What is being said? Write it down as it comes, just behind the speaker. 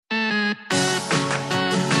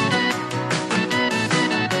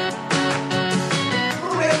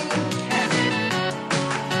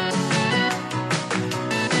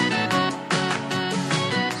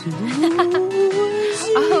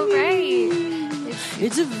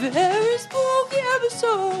It's a very spooky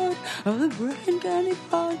episode of the Brain Candy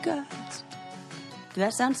Podcast. Did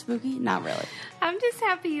that sound spooky? Not really. I'm just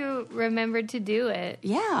happy you remembered to do it.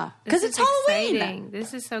 Yeah, because it's Halloween. Exciting.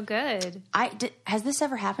 This is so good. Has this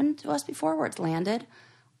ever happened to us before where it's landed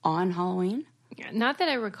on Halloween? Not that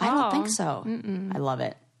I recall. I don't think so. I love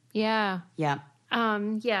it. Yeah. Yeah.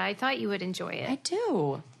 Yeah, I thought you would enjoy it. I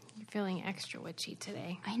do. You're feeling extra witchy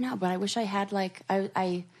today. I know, but I wish I had, like,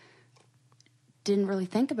 I didn't really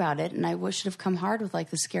think about it, and I wish it have come hard with, like,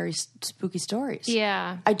 the scary, spooky stories.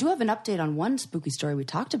 Yeah. I do have an update on one spooky story we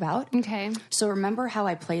talked about. Okay. So remember how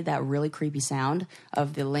I played that really creepy sound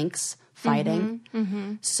of the lynx fighting?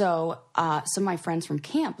 Mm-hmm. So some of my friends from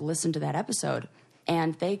camp listened to that episode,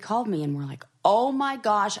 and they called me and were like, oh my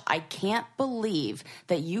gosh, I can't believe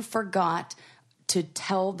that you forgot to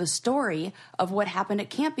tell the story of what happened at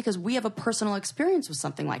camp because we have a personal experience with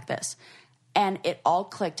something like this. And it all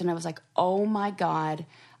clicked, and I was like, oh my God,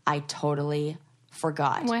 I totally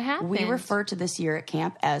forgot. What happened? We refer to this year at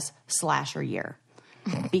camp as slasher year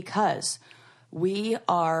because we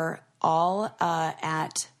are all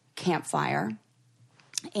at campfire,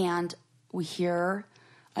 and we hear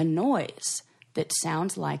a noise that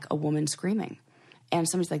sounds like a woman screaming. And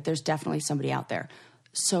somebody's like, there's definitely somebody out there.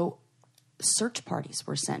 So search parties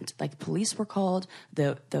were sent. Like, police were called,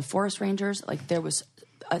 the forest rangers. Like, there was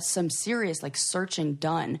some serious, like, searching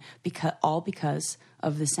done because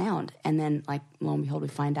of the sound. And then, like, lo and behold, we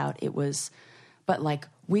find out it was... But, like,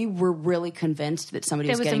 we were really convinced that somebody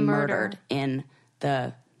was getting murdered in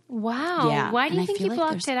the... Wow. Yeah. Why do you And I think feel you like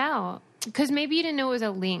blocked it out? Because maybe you didn't know it was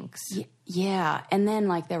a lynx. Yeah. And then,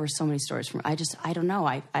 like, there were so many stories from... I don't know.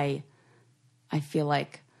 I feel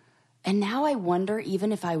like... And now I wonder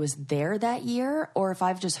even if I was there that year or if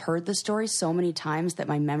I've just heard the story so many times that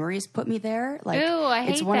my memories put me there. Like, ooh, I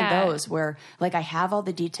hate it's one that. of those where, like, I have all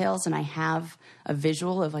the details and I have a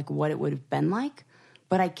visual of, like, what it would have been like,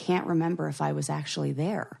 but I can't remember if I was actually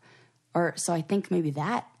there. Or so I think maybe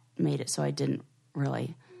that made it so I didn't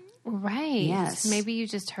really. Right. Yes. Maybe you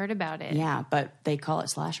just heard about it. Yeah, but they call it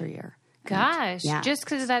slasher year. Gosh. Yeah. Just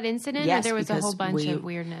because of that incident? Yes, or there was a because whole bunch of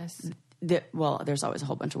weirdness? Well, there's always a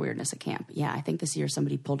whole bunch of weirdness at camp. Yeah, I think this year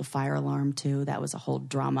somebody pulled a fire alarm, too. That was a whole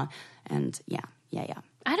drama. And, yeah.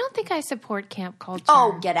 I don't think I support camp culture.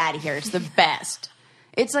 Oh, get out of here. It's the best.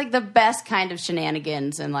 It's, like, the best kind of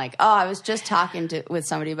shenanigans. And, like, I was just talking with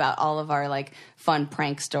somebody about all of our, like, fun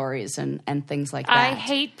prank stories and things like that. I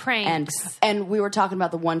hate pranks. And we were talking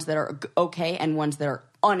about the ones that are okay and ones that are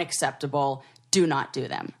unacceptable. Do not do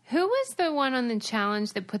them. Who was the one on the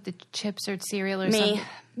challenge that put the chips or cereal or Me. something?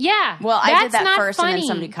 Yeah. Well, I did that not first, funny. and then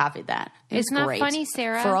somebody copied that. It's not great. funny,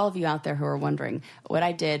 Sarah. For all of you out there who are wondering, what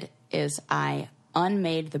I did is I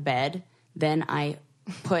unmade the bed, then I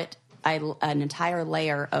put an entire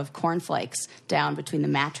layer of cornflakes down between the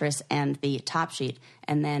mattress and the top sheet,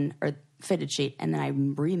 and then or fitted sheet, and then I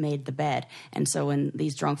remade the bed. And so when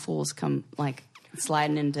these drunk fools come, like,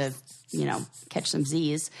 sliding into, catch some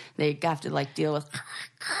Z's, they have to, like, deal with...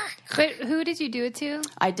 But who did you do it to?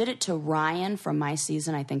 I did it to Ryan from my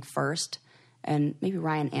season, I think, first, and maybe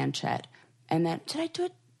Ryan and Chet. And then, did I do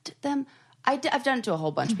it to them? I've done it to a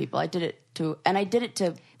whole bunch of people. I did it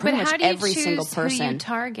to pretty much every single person. Who you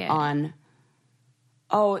target?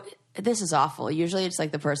 This is awful. Usually it's,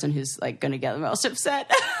 like, the person who's, like, going to get the most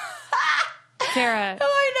upset. Sarah. Who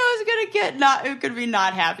I know is going to be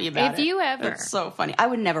not happy about it. If you ever. It's so funny. I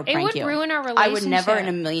would never prank you. It would ruin our relationship. I would never in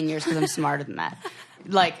a million years because I'm smarter than that.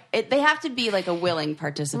 Like, they have to be, like, a willing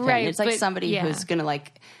participant. Right, it's like somebody yeah. who's going to,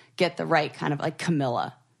 like, get the right kind of, like,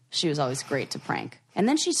 Camilla. She was always great to prank. And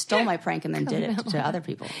then she stole my prank and then did it to other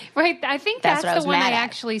people. Right. I think that's the one I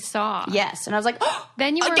actually saw. Yes. And I was like,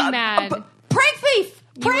 then you were mad. Prank thief!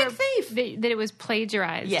 Prank thief! That it was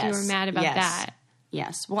plagiarized. Yes. You were mad about that.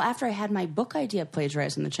 Yes. Well, after I had my book idea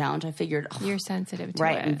plagiarized in the challenge, I figured... You're sensitive to it.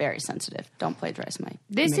 Right. I'm very sensitive. Don't plagiarize my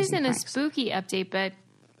This amazing isn't pranks. a spooky update, but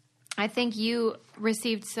I think you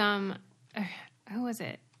received some... who was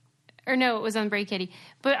it? Or no, it was on Break Kitty.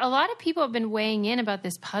 But a lot of people have been weighing in about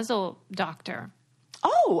this puzzle doctor.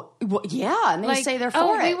 Oh, well, yeah. And they say they're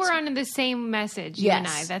for it. We were on the same message, you and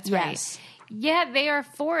I. That's right. Yeah, they are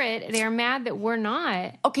for it. They are mad that we're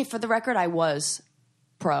not. Okay, for the record, I was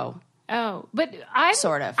pro. Oh, but I'm...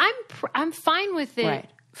 Sort of. I'm fine with it Right.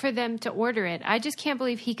 for them to order it. I just can't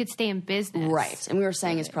believe he could stay in business. Right. And we were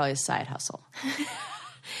saying it's probably a side hustle.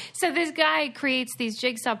 So this guy creates these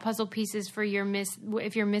jigsaw puzzle pieces for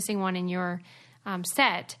if you're missing one in your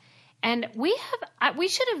set. And we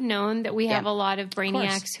should have known that we have a lot of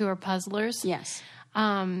brainiacs who are puzzlers. Yes.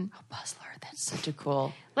 Puzzler. That's such a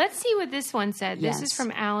cool... Let's see what this one said. Yes. This is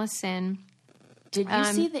from Allison. Did you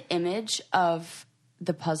see the image of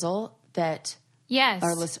the puzzle that... Yes.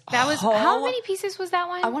 That was... How many pieces was that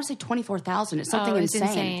one? I want to say 24,000. It's something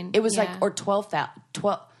insane. It was like... Or 12,000.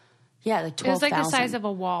 12... Yeah, like 12,000. It was like the size of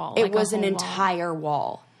a wall. It was an entire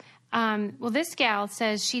wall. Well, this gal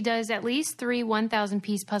says she does at least 3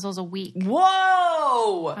 1,000-piece puzzles a week.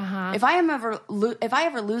 Whoa! Uh-huh. If I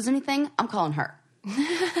ever lose anything, I'm calling her.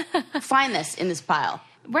 Find this in this pile.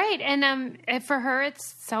 Right, and for her,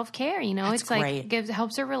 it's self-care. You know, That's it's like great.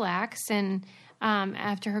 helps her relax. And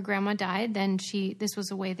after her grandma died, then this was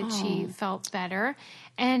a way that she felt better.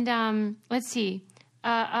 And let's see.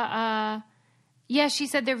 Yeah, she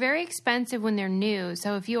said they're very expensive when they're new.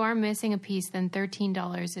 So if you are missing a piece, then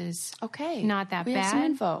 $13 is not that bad. We have some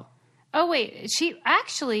info. Oh, wait.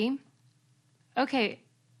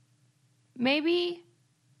 Maybe,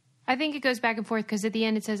 I think it goes back and forth because at the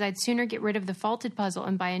end it says I'd sooner get rid of the faulted puzzle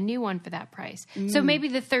and buy a new one for that price. So maybe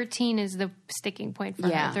the 13 is the sticking point for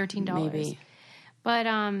her, $13. Maybe. But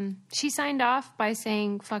she signed off by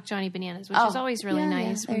saying "fuck Johnny Bananas," which is always really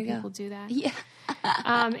nice when people do that. Yeah.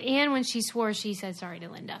 And when she swore, she said sorry to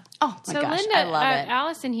Linda. Oh my gosh, Linda, I love it.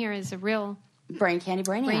 Allison here is a real brain candy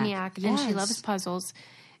brainiac, and she loves puzzles.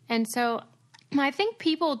 And so I think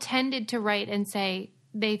people tended to write and say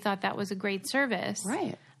they thought that was a great service.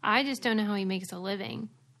 Right. I just don't know how he makes a living.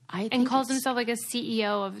 And calls himself like a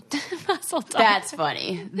CEO of Puzzle Talk. That's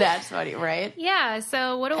funny. That's funny, right? Yeah.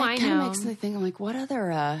 So what do I know? It kind of makes me think. I'm like, what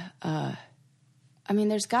other? I mean,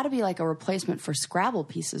 there's got to be like a replacement for Scrabble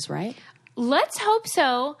pieces, right? Let's hope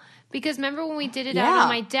so. Because remember when we did it out on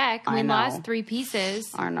my deck, we lost 3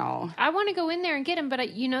 pieces. I know. I want to go in there and get them, but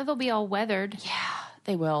they'll be all weathered. Yeah,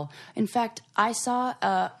 they will. In fact, I saw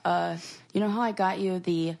you know how I got you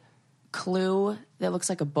the Clue that looks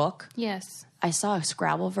like a book? Yes. I saw a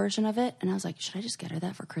Scrabble version of it, and I was like, should I just get her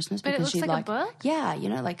that for Christmas? But because it looks like a book? Yeah,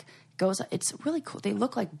 like goes. It's really cool. They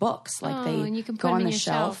look like books. Like and you can put go them on in the your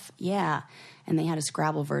shelf. Yeah, and they had a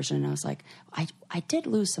Scrabble version, and I was like, I did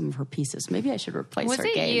lose some of her pieces. Maybe I should replace her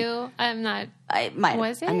game. Was it you? I'm not. I might.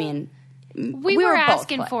 Was it? I mean, we were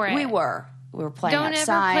asking for it. We were playing Don't outside.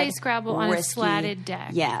 Don't ever play Scrabble on a slatted deck.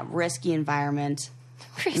 Yeah, risky environment.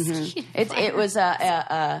 Risky. It was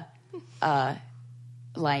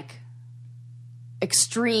like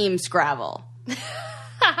extreme Scrabble.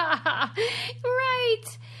 Right.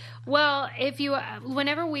 Well,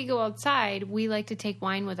 whenever we go outside, we like to take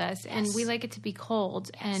wine with us, and we like it to be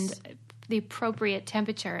cold and the appropriate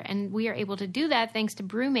temperature. And we are able to do that thanks to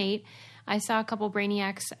Brewmate. I saw a couple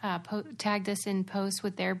Brainiacs tagged us in posts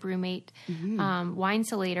with their Brewmate wine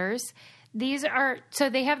salators. These are, so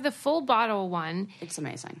they have the full bottle one. It's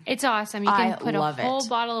amazing. It's awesome. You can put a whole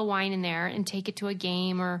bottle of wine in there and take it to a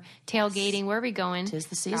game or tailgating, wherever you're going. 'Tis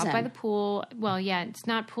the season. Out by the pool. Well, yeah, it's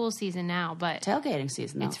not pool season now, but tailgating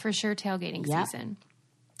season, though. It's for sure tailgating season.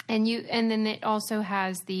 And then it also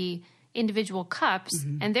has the individual cups,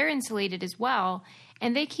 and they're insulated as well.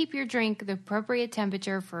 And they keep your drink the appropriate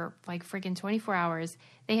temperature for like friggin' 24 hours.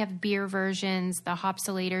 They have beer versions, the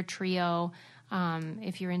Hopsolator Trio,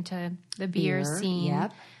 if you're into the beer scene.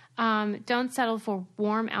 Yep. Don't settle for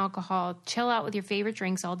warm alcohol. Chill out with your favorite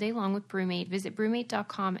drinks all day long with Brewmate. Visit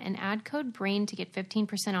brewmate.com and add code BRAIN to get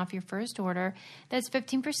 15% off your first order. That's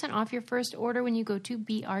 15% off your first order when you go to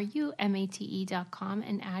brumate.com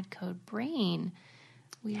and add code BRAIN.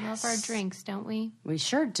 We love our drinks, don't we? We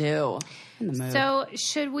sure do. In the mood. So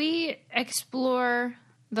should we explore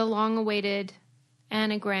the long-awaited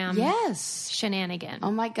Enneagram shenanigan?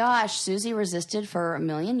 Oh my gosh, Susie resisted for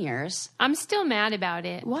 1,000,000 years. I'm still mad about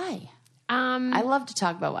it. Why? I love to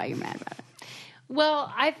talk about why you're mad about it.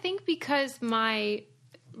 Well, I think because my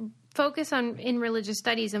focus in religious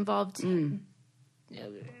studies involved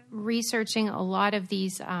researching a lot of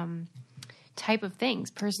these type of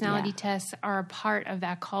things. Personality tests are a part of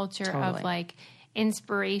that culture of like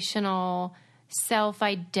inspirational,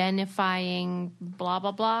 self-identifying, blah,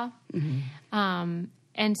 blah, blah.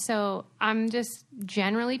 And so I'm just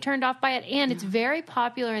generally turned off by it. And it's very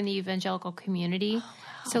popular in the evangelical community. Oh,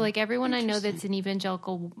 wow. So like everyone I know that's an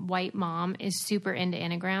evangelical white mom is super into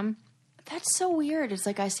Enneagram. That's so weird. It's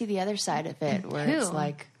like I see the other side of it where it's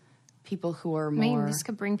like people who are more... I mean, this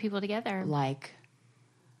could bring people together. Like,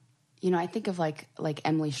 I think of like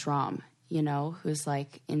Emily Schramm, who's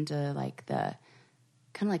like into like the...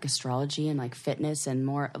 kind of like astrology and like fitness and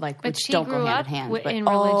more like, but which don't go hand in hand. But in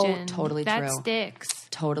religion, totally that true. That sticks.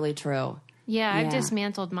 Totally true. Yeah, I've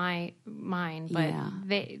dismantled my mind, but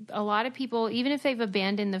a lot of people, even if they've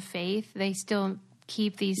abandoned the faith, they still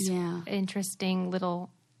keep these interesting little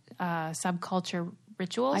subculture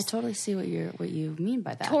rituals. I totally see what you mean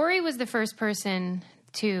by that. Tori was the first person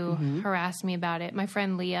to harass me about it. My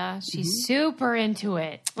friend Leah, she's super into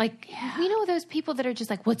it. Like, you know those people that are just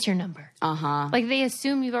like, what's your number? Like, they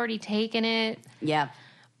assume you've already taken it. Yeah.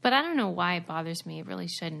 But I don't know why it bothers me. It really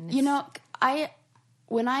shouldn't.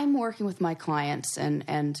 When I'm working with my clients and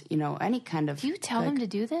any kind of... Do you tell them to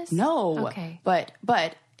do this? No. Okay. But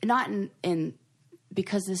not in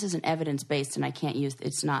because this isn't evidence-based and I can't use...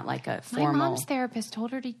 It's not like a formal... My mom's therapist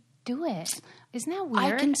told her to do it. Isn't that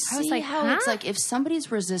weird? I can see how it's like if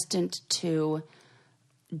somebody's resistant to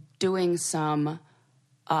doing some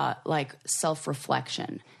like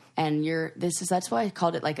self-reflection, and that's why I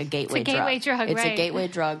called it like a gateway drug. It's a gateway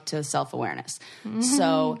drug to self-awareness.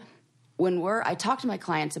 So when I talk to my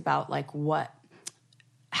clients about like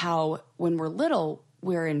how when we're little,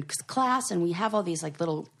 we're in class and we have all these like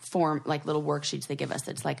little little worksheets they give us.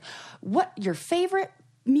 That's like, what your favorite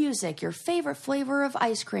music, your favorite flavor of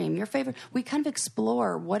ice cream, we kind of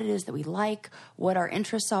explore what it is that we like, what our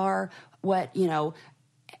interests are, and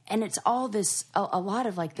it's all this, a lot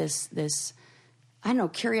of like this, I don't know,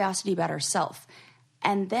 curiosity about ourselves.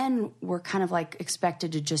 And then we're kind of like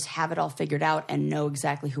expected to just have it all figured out and know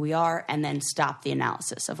exactly who we are and then stop the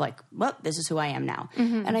analysis of like, well, this is who I am now.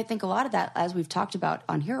 And I think a lot of that, as we've talked about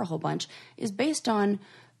on here a whole bunch, is based on,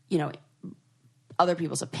 other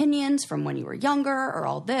people's opinions from when you were younger or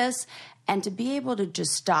all this, and to be able to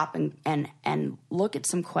just stop and look at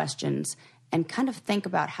some questions and kind of think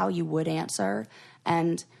about how you would answer.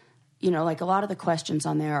 And, like a lot of the questions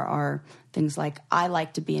on there are things like, I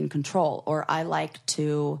like to be in control, or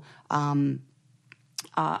I'm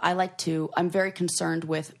very concerned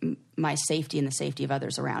with my safety and the safety of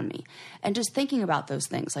others around me. And just thinking about those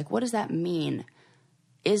things, like, what does that mean?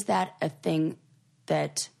 Is that a thing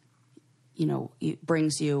that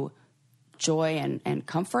brings you joy and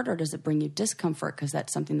comfort, or does it bring you discomfort because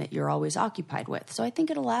that's something that you're always occupied with? So I think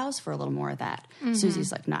it allows for a little more of that.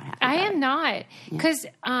 Susie's like not happy I about am it. Not, because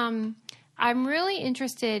I'm really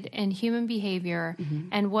interested in human behavior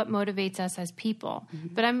and what motivates us as people,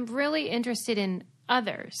 but I'm really interested in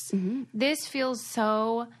others. This feels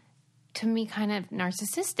so, to me, kind of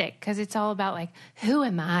narcissistic because it's all about like, who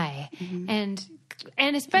am I?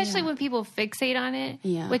 And especially when people fixate on it,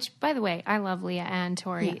 which, by the way, I love Leah and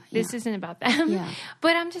Tori. This isn't about them.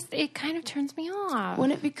 But it kind of turns me off.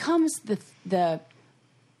 When it becomes the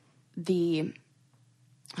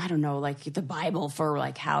I don't know, like the Bible for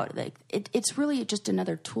like how, like, it's really just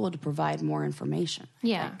another tool to provide more information.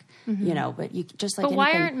 But you just like But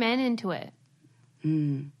why aren't men into it?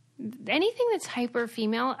 Anything that's hyper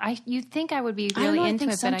female, you'd think I would be really into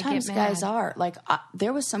it, but I get mad. Sometimes guys are. Like,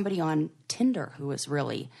 there was somebody on Tinder who was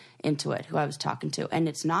really into it, who I was talking to, and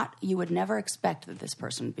it's not, you would never expect that this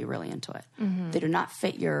person would be really into it. They do not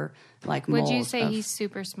fit your, like, mold. Would you say he's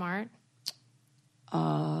super smart?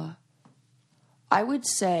 I would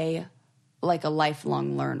say, like, a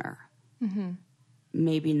lifelong learner.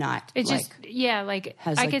 Maybe not. It just, has, I like,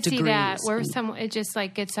 could see that where it just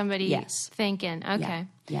like gets somebody thinking. Okay.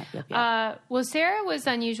 Well, Sarah was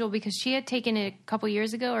unusual because she had taken it a couple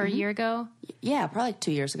years ago or a year ago. Yeah, probably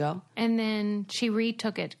 2 years ago. And then she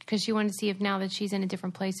retook it because she wanted to see if now that she's in a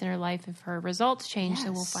different place in her life, if her results change.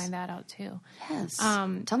 So we'll find that out too. Yes.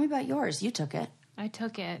 Tell me about yours. You took it. I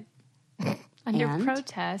took it under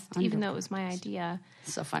protest, even though it was my idea.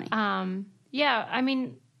 So funny. Yeah, I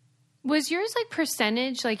mean, was yours like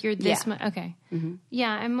percentage? Like you're this much? Okay.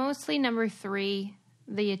 Yeah, I'm mostly number 3,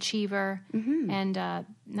 the achiever, and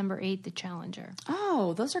number 8, the challenger.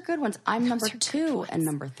 Oh, those are good ones. I'm number 2 and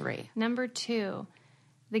number 3. Number 2,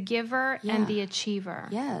 the giver and the achiever.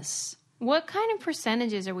 Yes. What kind of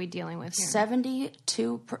percentages are we dealing with here?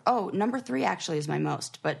 72. Number 3 actually is my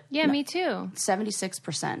most, but me too.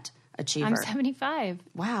 76% achiever. I'm 75.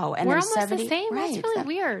 Wow, and we're then almost 70. the same. Right, That's really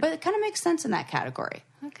weird. But it kind of makes sense in that category.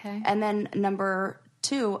 Okay. And then number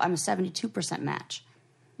 2, I'm a 72% match.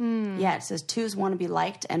 Yeah, it says 2s want to be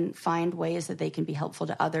liked and find ways that they can be helpful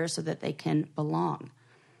to others so that they can belong.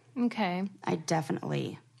 Okay. I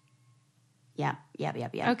definitely. Yeah.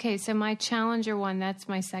 Okay, so my challenger one, that's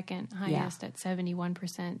my second highest at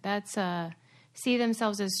 71%. That's see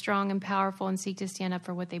themselves as strong and powerful and seek to stand up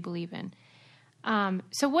for what they believe in.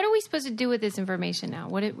 So what are we supposed to do with this information now?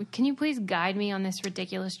 Can you please guide me on this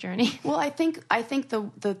ridiculous journey? Well, I think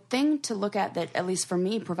the thing to look at that, at least for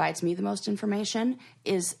me, provides me the most information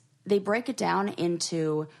is they break it down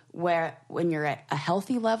into when you're at a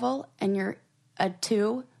healthy level and you're a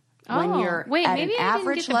 2, when you're at an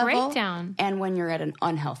average level, breakdown. And when you're at an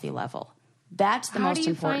unhealthy level. That's the most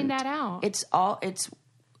important. How do you find that out? It's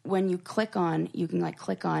when you click on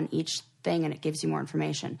each thing and it gives you more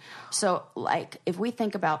information. So like if we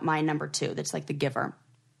think about my number 2, that's like the giver,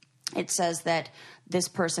 It says that this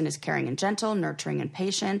person is caring and gentle, nurturing and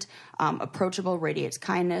patient, approachable, radiates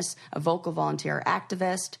kindness, a vocal volunteer or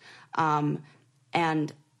activist.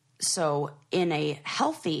 And so in a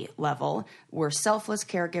healthy level, we're selfless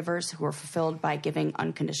caregivers who are fulfilled by giving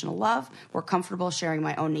unconditional love. We're comfortable sharing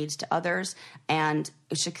my own needs to others and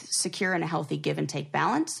secure in a healthy give and take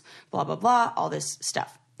balance, blah, blah, blah, all this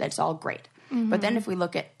stuff. That's all great. But then if we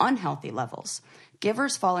look at unhealthy levels,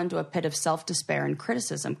 givers fall into a pit of self-despair and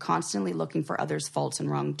criticism, constantly looking for others' faults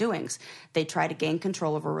and wrongdoings. They try to gain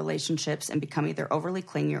control over relationships and become either overly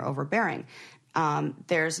clingy or overbearing.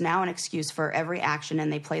 There's now an excuse for every action,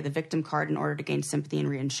 and they play the victim card in order to gain sympathy and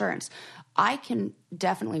reassurance. I can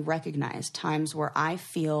definitely recognize times where I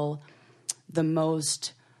feel the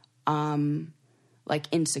most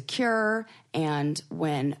insecure, and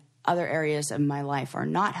when other areas of my life are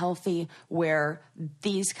not healthy, where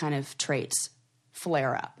these kind of traits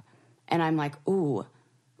flare up. And I'm like, ooh.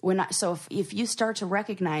 If you start to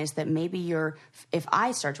recognize that if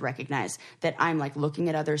I start to recognize that I'm like looking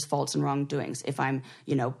at others' faults and wrongdoings, if I'm,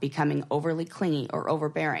 becoming overly clingy or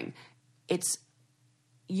overbearing, it's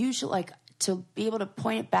usually like to be able to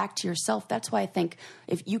point it back to yourself. That's why I think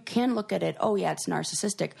if you can look at it, oh yeah, it's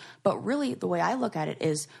narcissistic. But really the way I look at it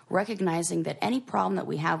is recognizing that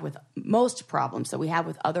most problems that we have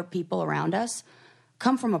with other people around us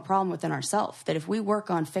come from a problem within ourselves. That if we work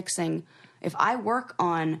on if I work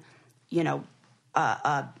on,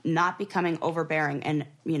 not becoming overbearing and,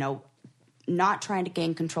 not trying to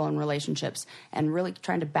gain control in relationships and really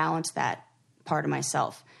trying to balance that part of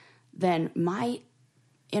myself, then my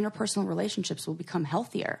interpersonal relationships will become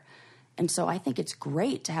healthier. And so I think it's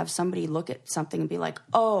great to have somebody look at something and be like,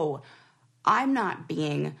 oh, I'm not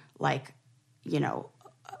being like,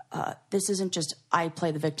 this isn't just I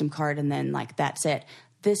play the victim card and then like that's it.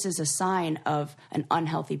 This is a sign of an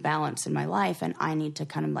unhealthy balance in my life, and I need to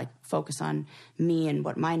kind of like focus on me and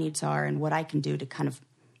what my needs are and what I can do to kind of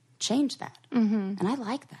change that. Mm-hmm. And I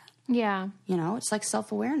like that. Yeah. It's like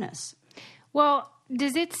self-awareness. Well,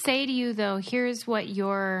 does it say to you, though, here's what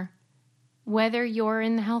whether you're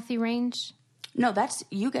in the healthy range? No,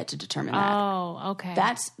 you get to determine that. Oh, okay.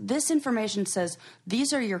 This information says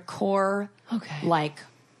these are your core, like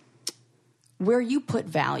where you put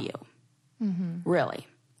value, really.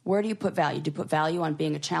 Where do you put value? Do you put value on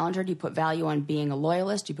being a challenger? Do you put value on being a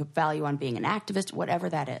loyalist? Do you put value on being an activist? Whatever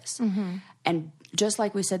that is. Mm-hmm. And just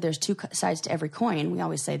like we said, there's two sides to every coin. We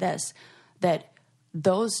always say this, that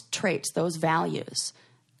those traits, those values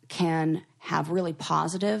can have really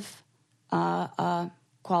positive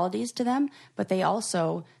qualities to them, but they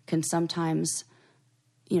also can sometimes,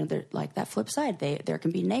 they're like that flip side. There can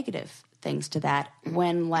be negative things to that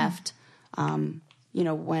when left, when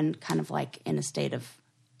kind of like in a state of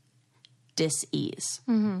dis-ease.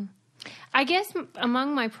 Mm-hmm. I guess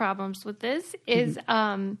among my problems with this is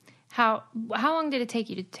how long did it take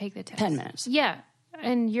you to take the test? 10 minutes. Yeah.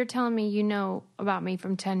 And you're telling me you know about me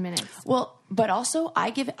from 10 minutes. Well, but also I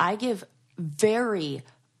give very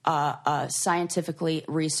scientifically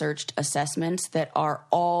researched assessments that are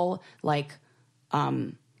all like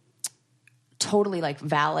totally like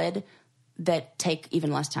valid, that take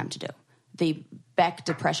even less time to do. The Beck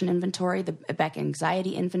depression inventory, the Beck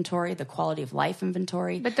anxiety inventory, the quality of life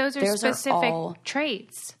inventory. But those are specific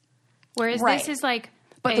traits. Whereas this is like...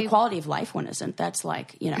 But the quality of life one isn't. That's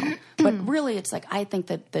like, but really it's like, I think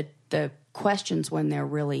that the questions when they're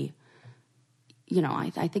really,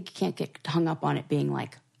 I think you can't get hung up on it being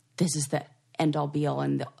like, this is the end all be all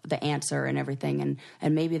and the answer and everything.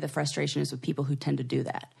 And maybe the frustration is with people who tend to do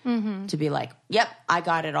that, to be like, yep, I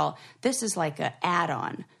got it all. This is like an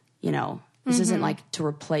add-on, this isn't like to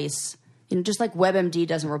replace, just like WebMD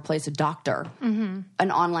doesn't replace a doctor. An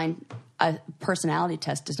online personality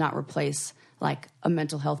test does not replace like a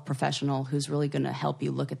mental health professional who's really going to help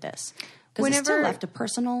you look at this. Because it's still left a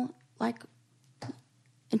personal, like,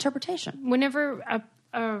 interpretation. Whenever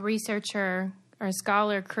a researcher or a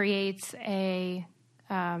scholar creates any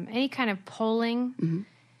kind of polling,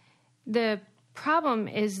 the problem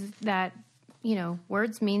is that,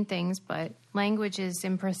 words mean things, but language is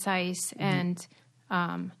imprecise and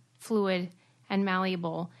fluid and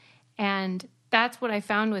malleable. And that's what I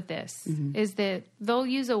found with this, is that they'll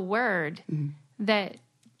use a word that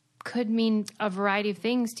could mean a variety of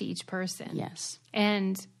things to each person. Yes.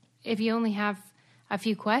 And if you only have a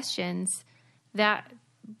few questions, that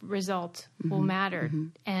result will matter.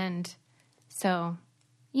 And so,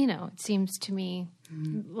 it seems to me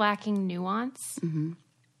lacking nuance.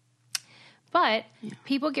 But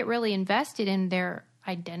people get really invested in their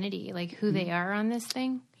identity, like who they are on this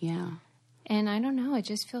thing. Yeah. And I don't know. It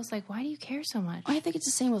just feels like, why do you care so much? I think it's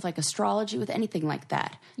the same with like astrology, with anything like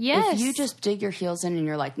that. Yes. If you just dig your heels in and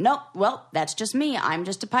you're like, nope, well, that's just me. I'm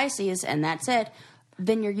just a Pisces and that's it.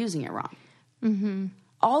 Then you're using it wrong. Mm-hmm.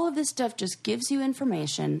 All of this stuff just gives you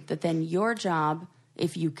information that then your job,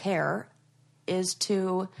 if you care, is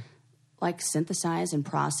to like synthesize and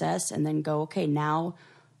process and then go, okay, now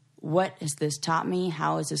what has this taught me?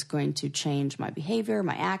 How is this going to change my behavior,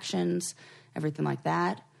 my actions, everything like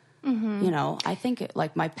that? Mm-hmm. You know, I think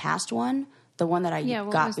like my past one, the one that I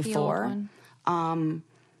got before,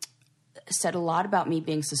 said a lot about me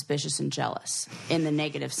being suspicious and jealous in the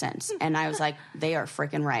negative sense. And I was like, they are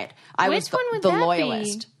freaking right. I Which was one would the that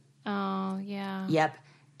loyalist. Be? Oh, yeah. Yep.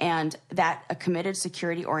 And that a committed,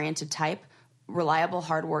 security-oriented type, reliable,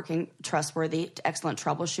 hardworking, trustworthy, excellent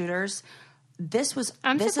troubleshooters.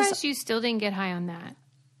 I'm surprised you still didn't get high on that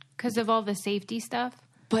because of all the safety stuff.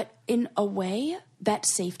 But in a way, that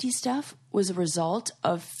safety stuff was a result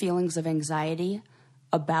of feelings of anxiety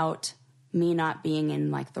about me not being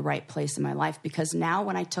in like the right place in my life. Because now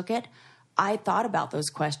when I took it, I thought about those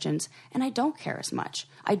questions and I don't care as much.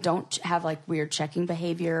 I don't have like weird checking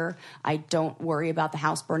behavior. I don't worry about the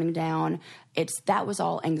house burning down. That was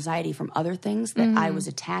all anxiety from other things that I was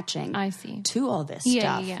attaching to all this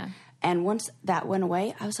stuff. Yeah. And once that went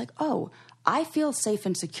away, I was like, oh, I feel safe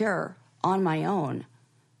and secure on my own.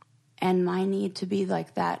 And my need to be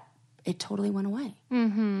like that, it totally went away.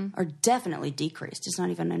 Mm-hmm. Or definitely decreased. It's not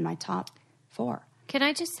even in my top 4. Can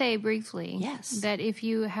I just say briefly yes. that if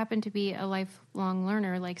you happen to be a lifelong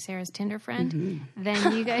learner like Sarah's Tinder friend,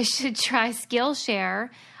 then you guys should try Skillshare.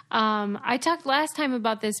 I talked last time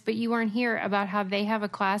about this, but you weren't here, about how they have a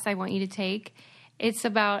class I want you to take. It's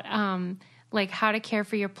about like how to care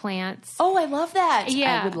for your plants. Oh, I love that.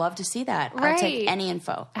 Yeah. I would love to see that. Right. I'll take any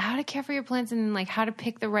info. How to care for your plants and then like how to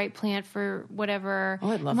pick the right plant for whatever.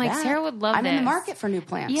 Oh, I'd love that. that. Sarah would love I'm this. in the market for new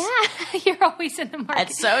plants. Yeah, you're always in the market.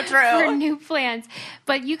 That's so true. For new plants.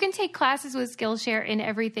 But you can take classes with Skillshare in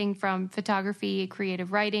everything from photography,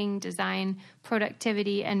 creative writing, design,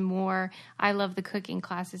 productivity, and more. I love the cooking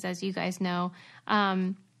classes, as you guys know.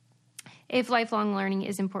 If lifelong learning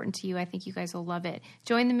is important to you, I think you guys will love it.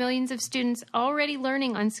 Join the millions of students already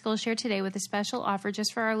learning on Skillshare today with a special offer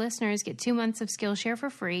just for our listeners. Get 2 months of Skillshare for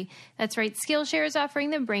free. That's right. Skillshare is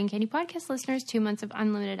offering the Brain Candy podcast listeners 2 months of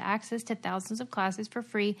unlimited access to thousands of classes for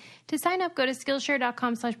free. To sign up, go to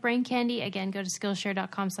Skillshare.com/braincandy. Again, go to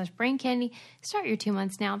Skillshare.com/braincandy. Start your 2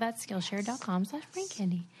 months now. That's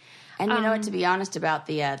Skillshare.com/braincandy. And you know what, to be honest about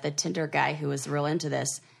the Tinder guy who was real into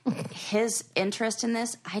this, his interest in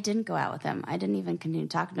this, I didn't go out with him. I didn't even continue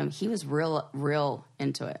talking to him. He was real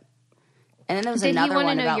into it. And then there was another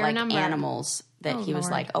one about like animals that he was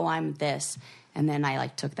like, oh, I'm this. And then I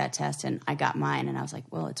like took that test and I got mine and I was like,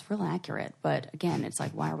 well, it's real accurate. But again, it's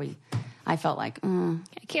like, why are we, I felt like, I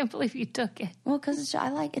can't believe you took it. Well, because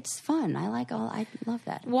it's fun. I love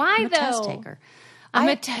that. Why I'm a though? Test taker. I'm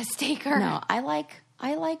a test taker. No, I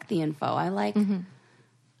like the info. I like,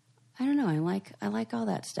 I don't know. I like all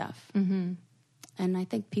that stuff. Mm-hmm. And I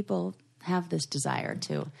think people have this desire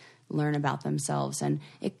to learn about themselves and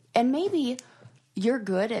maybe you're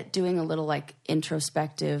good at doing a little like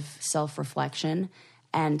introspective self-reflection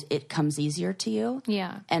and it comes easier to you.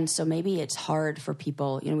 Yeah. And so maybe it's hard for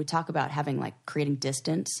people, we talk about having like creating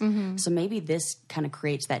distance. Mm-hmm. So maybe this kind of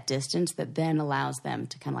creates that distance that then allows them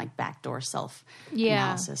to kind of like backdoor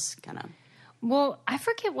self-analysis kind of. Well, I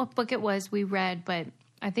forget what book it was we read, but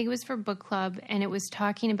I think it was for book club, and it was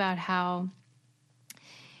talking about how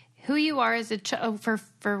who you are as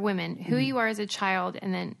for women, who you are as a child,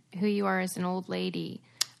 and then who you are as an old lady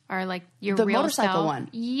are like your the real motorcycle self. one.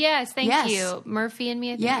 Yes, thank you, Murphy and me.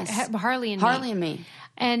 I think. Yes, Harley and me.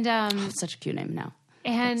 And such a cute name now.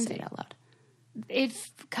 And say it out loud.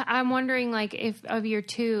 I'm wondering, like, if of your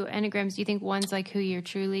 2 Enneagrams, do you think one's like who you're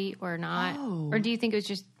truly or not, or do you think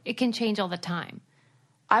it can change all the time?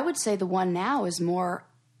 I would say the one now is more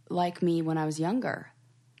like me when I was younger.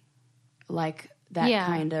 Like that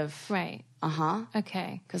kind of... Right. Uh-huh.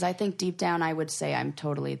 Okay. Because I think deep down I would say I'm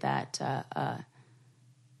totally that,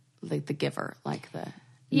 like the giver, like the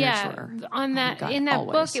nurturer. On that, in that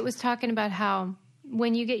book, it was talking about how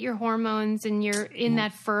when you get your hormones and you're in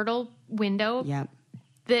that fertile window,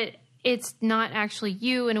 that it's not actually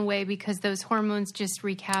you in a way because those hormones just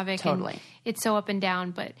wreak havoc. Totally. And it's so up and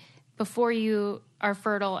down, but before you are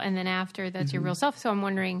fertile and then after, that's your real self. So I'm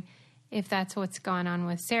wondering if that's what's gone on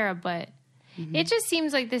with Sarah, but it just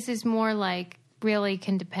seems like this is more like really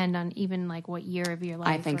can depend on even like what year of your life.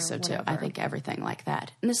 I think so too. I think everything like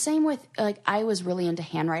that. And the same with like I was really into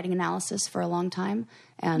handwriting analysis for a long time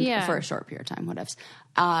and for a short period of time, whatever.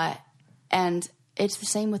 And it's the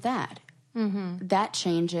same with that. that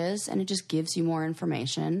changes, and it just gives you more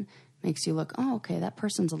information. Makes you look, oh, okay, that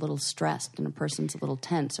person's a little stressed, and a person's a little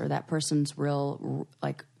tense, or that person's real,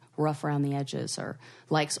 like, rough around the edges, or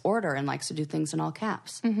likes order and likes to do things in all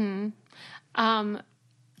caps.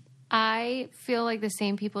 I feel like the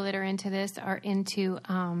same people that are into this are into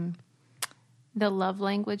the love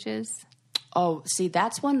languages. Oh, see,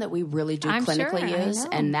 that's one that we really do clinically use,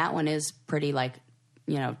 and that one is pretty, like,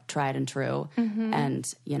 tried and true. And,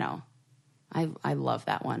 I love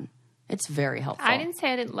that one. It's very helpful. I didn't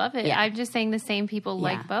say I didn't love it. Yeah. I'm just saying the same people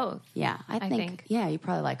like both. Yeah, I think. Yeah, you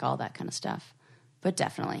probably like all that kind of stuff. But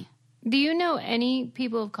definitely. Do you know any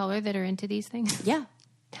people of color that are into these things? Yeah.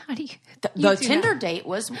 How do you? The Tinder date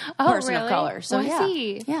was person of color. So was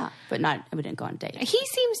he? Yeah, but we didn't go on a date. He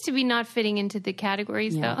seems to be not fitting into the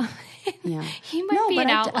categories, though. Yeah. He might be an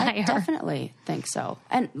outlier. I definitely think so.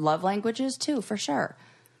 And love languages, too, for sure.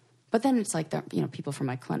 But then it's like, people from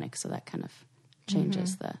my clinic, so that kind of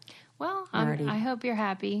changes the... Well, I hope you're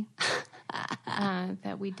happy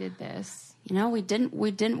that we did this. We didn't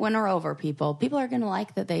win her over, people. People are going to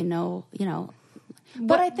like that they know,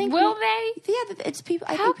 But I think... Will they? Yeah, it's people...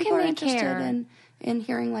 I think people are interested in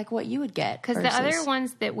hearing, like, what you would get. Because the other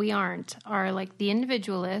ones that we aren't are, like, the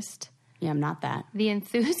individualist. Yeah, I'm not that. The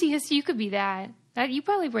enthusiast, you could be that. You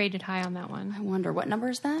probably rated high on that one. I wonder, what number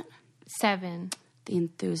is that? 7. The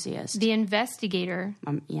enthusiast. The investigator.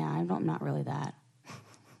 I'm not really that.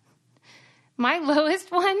 My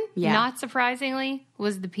lowest one, not surprisingly,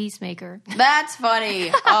 was the peacemaker. That's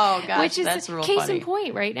funny. Oh, gosh, Which is that's real case funny. in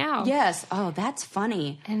point right now. Yes. Oh, that's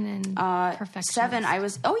funny. And then perfectionist. 7, I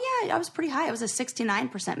was pretty high. I was a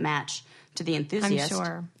 69% match to the enthusiast. I'm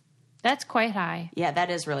sure. That's quite high. Yeah,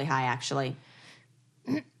 that is really high, actually.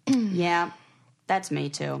 Yeah, that's me,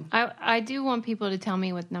 too. I do want people to tell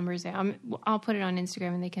me what numbers they are. I'll put it on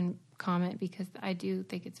Instagram and they can comment because I do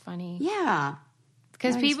think it's funny. Yeah.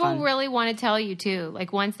 Because people really want to tell you, too.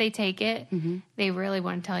 Like, once they take it, they really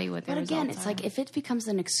want to tell you what their results are. But again, it's like, if it becomes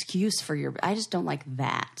an excuse for I just don't like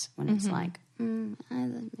that. When it's like,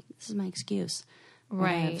 this is my excuse.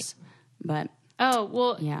 Right. But... Oh,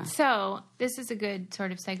 well, yeah. So this is a good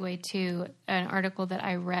sort of segue to an article that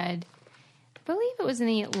I read. I believe it was in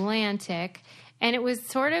the Atlantic. And it was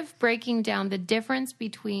sort of breaking down the difference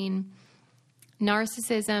between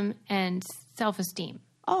narcissism and self-esteem.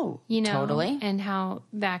 Oh, totally. And how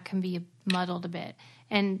that can be muddled a bit.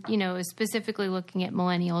 And, specifically looking at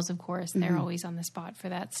millennials, of course, they're always on the spot for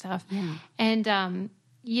that stuff. Yeah. And,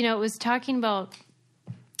 it was talking about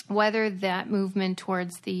whether that movement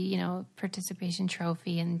towards the, participation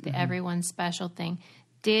trophy and the everyone's special thing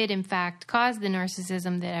did, in fact, cause the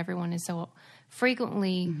narcissism that everyone is so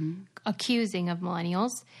frequently accusing of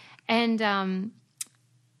millennials. And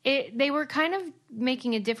they were kind of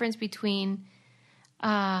making a difference between...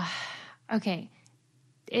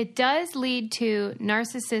 it does lead to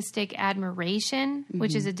narcissistic admiration,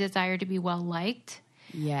 which is a desire to be well-liked.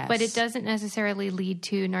 Yes. But it doesn't necessarily lead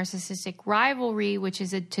to narcissistic rivalry, which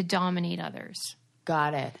is to dominate others.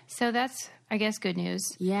 Got it. So that's, I guess, good news.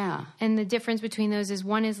 Yeah. And the difference between those is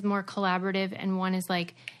one is more collaborative and one is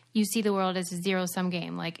like, you see the world as a zero-sum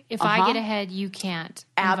game. Like, if I get ahead, you can't.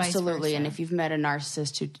 Absolutely. And if you've met a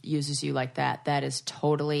narcissist who uses you like that, that is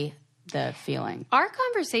totally... the feeling. Our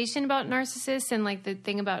conversation about narcissists and like the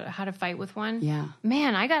thing about how to fight with one. Yeah.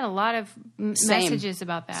 Man, I got a lot of messages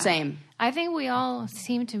about that. Same. I think we all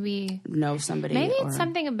seem to know somebody. Maybe it's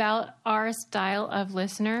something about our style of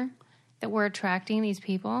listener that we're attracting these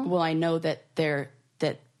people. Well, I know that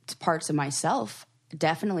parts of myself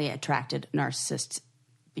definitely attracted narcissists.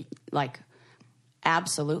 Like,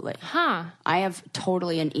 absolutely. Huh. I have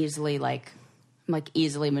totally and easily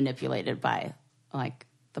easily manipulated by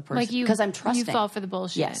the person, like because I'm trusting. You fall for the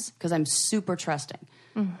bullshit. Yes, because I'm super trusting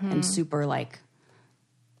and super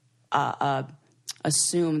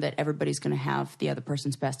assume that everybody's going to have the other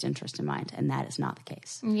person's best interest in mind, and that is not the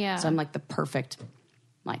case. Yeah. So I'm like the perfect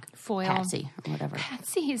foil, patsy or whatever.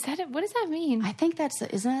 Patsy, is that it? What does that mean? I think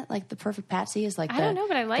isn't it like the perfect patsy is like I don't know,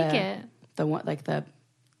 but I like it. The one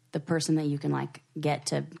the person that you can get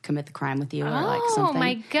to commit the crime with you, or Oh something.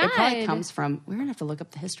 my God. It probably comes from. We're gonna have to look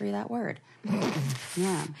up the history of that word.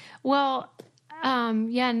 Yeah. Well,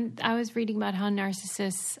 and I was reading about how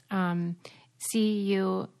narcissists see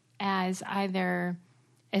you as either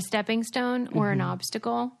a stepping stone or an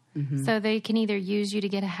obstacle. So they can either use you to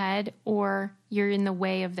get ahead, or you're in the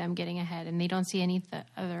way of them getting ahead, and they don't see any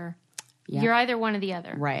other. Yeah. You're either one or the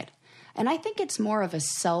other, right? And I think it's more of a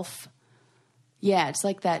Yeah, it's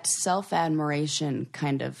like that self-admiration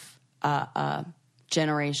kind of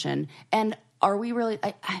generation. And are we really...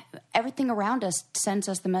 everything around us sends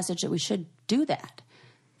us the message that we should do that.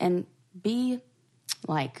 And be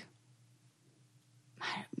like,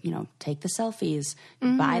 take the selfies,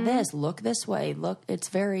 buy this, look this way, look, it's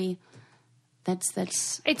very,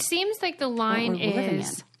 that's. It seems like the line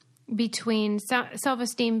is between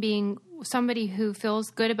self-esteem being somebody who feels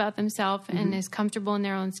good about themselves and is comfortable in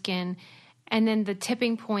their own skin. And then the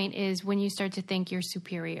tipping point is when you start to think you're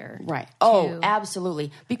superior. Right. Oh,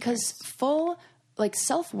 absolutely. Because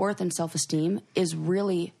self-worth and self-esteem is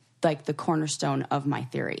really like the cornerstone of my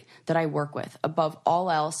theory that I work with. Above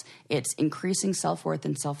all else, it's increasing self-worth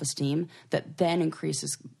and self-esteem that then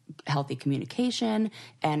increases healthy communication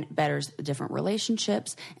and betters different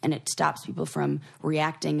relationships, and it stops people from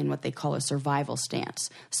reacting in what they call a survival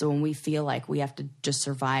stance. So when we feel like we have to just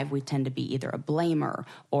survive, we tend to be either a blamer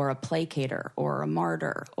or a placator or a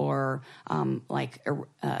martyr or kind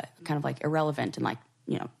of like irrelevant and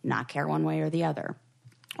not care one way or the other,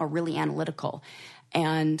 or really analytical.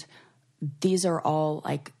 And these are all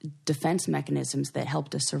like defense mechanisms that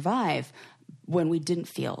helped us survive when we didn't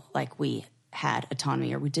feel like we had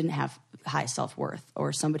autonomy or we didn't have high self-worth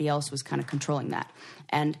or somebody else was kind of controlling that.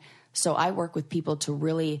 And so I work with people to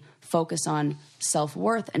really focus on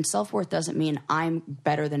self-worth. And self-worth doesn't mean I'm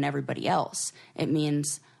better than everybody else. It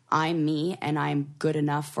means I'm me and I'm good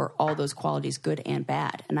enough for all those qualities, good and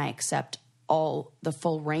bad. And I accept all the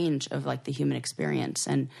full range of like the human experience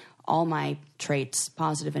and all my traits,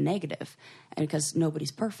 positive and negative, and because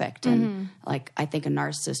nobody's perfect. And like, I think a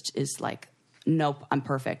narcissist is like, nope, I'm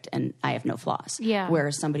perfect and I have no flaws. Yeah.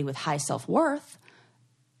 Whereas somebody with high self-worth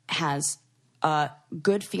has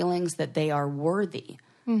good feelings that they are worthy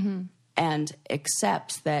and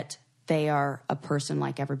accepts that they are a person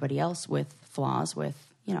like everybody else with flaws, with,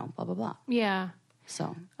 blah, blah, blah. Yeah.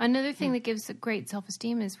 So another thing that gives great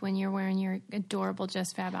self-esteem is when you're wearing your adorable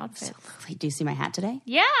Just Fab outfit. Absolutely. Do you see my hat today?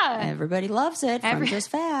 Yeah. Everybody loves it from Just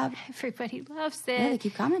Fab. Everybody loves it. Yeah, they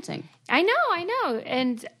keep commenting. I know.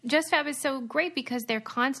 And Just Fab is so great because they're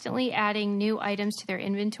constantly adding new items to their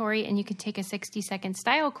inventory, and you can take a 60-second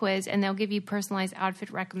style quiz, and they'll give you personalized outfit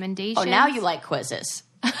recommendations. Oh, now you like quizzes.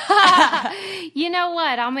 You know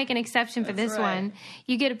what? I'll make an exception for this one.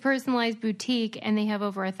 You get a personalized boutique, and they have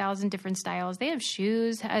over 1,000 different styles. They have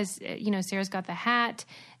shoes, as Sarah's got the hat.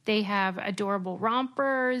 They have adorable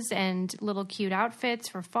rompers and little cute outfits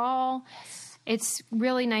for fall. Yes. It's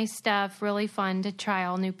really nice stuff, really fun to try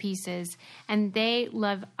all new pieces. And they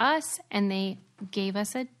love us, and they gave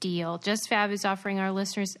us a deal. Just Fab is offering our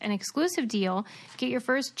listeners an exclusive deal. Get your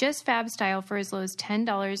first Just Fab style for as low as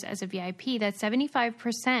 $10 as a VIP. That's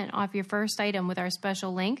 75% off your first item with our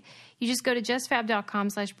special link. You just go to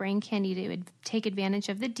justfab.com/braincandy to take advantage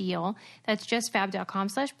of the deal. That's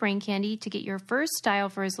justfab.com/braincandy to get your first style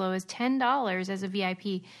for as low as $10 as a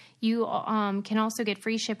VIP. You can also get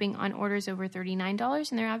free shipping on orders over $39,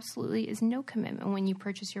 and there absolutely is no commitment when you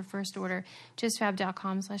purchase your first order.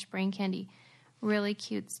 Justfab.com/braincandy. Really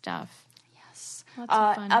cute stuff. Yes. Lots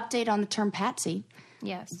of fun. Update on the term patsy.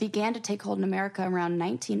 Yes. Began to take hold in America around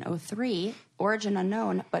 1903. Origin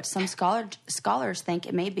unknown, but some scholars think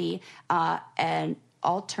it may be an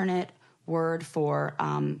alternate word for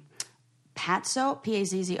pazzo,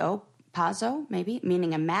 P-A-Z-Z-O, pazzo, maybe,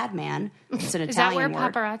 meaning a madman. It's an Italian word. Is that where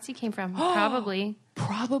paparazzi came from? Probably.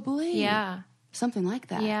 Probably. Yeah. Something like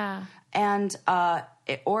that. Yeah. And,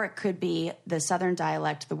 or it could be the southern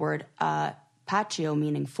dialect, the word paccio,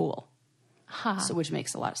 meaning fool. Huh. So, which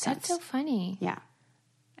makes a lot of sense. That's so funny. Yeah.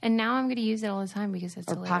 And now I'm going to use it all the time because it's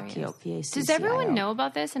hilarious. Paccio, P-A-C-C-I-O. Does everyone know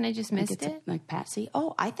about this and I just missed it? Like Patsy?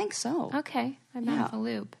 Oh, I think so. Okay. I'm out of the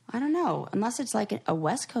loop. I don't know. Unless it's like a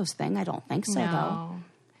West Coast thing. I don't think so,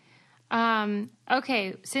 though.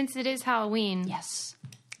 Okay. Since it is Halloween. Yes.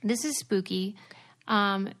 This is spooky.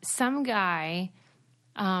 Some guy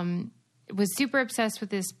was super obsessed with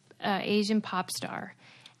this Asian pop star.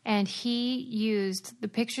 And he used the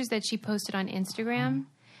pictures that she posted on Instagram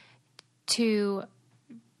to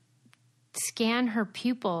scan her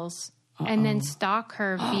pupils and then stalk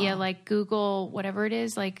her via like Google, whatever it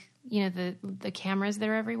is, like, the cameras that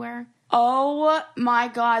are everywhere. Oh my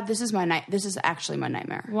God. This is actually my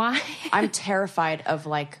nightmare. Why? I'm terrified of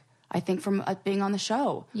I think from being on the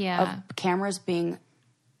show. Yeah. Of cameras being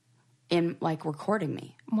in recording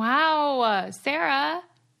me. Wow. Sarah.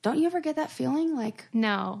 Don't you ever get that feeling?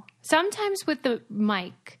 No. Sometimes with the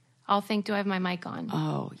mic, I'll think, do I have my mic on?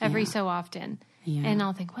 Oh, yeah. Every so often. Yeah. And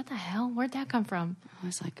I'll think, what the hell? Where'd that come from? I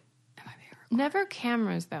was like, am I being recorded? Never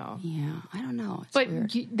cameras, though. Yeah, I don't know. It's but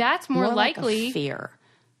weird. That's more likely. Like a fear.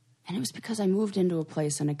 And it was because I moved into a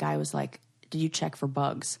place and a guy was like did you check for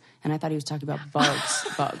bugs? And I thought he was talking about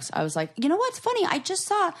bugs. I was like, you know what's funny? I just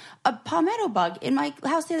saw a palmetto bug in my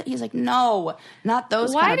house. He's like, no, not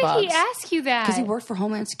those kind of bugs. Why did he ask you that? Because he worked for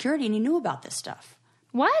Homeland Security and he knew about this stuff.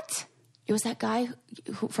 What? It was that guy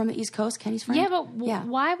who from the East Coast, Kenny's friend. Yeah, but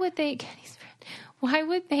why would they, Kenny's friend, why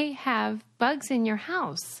would they have bugs in your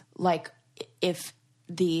house? Like,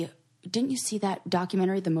 didn't you see that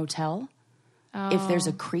documentary, The Motel? Oh. If there's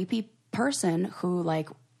a creepy person who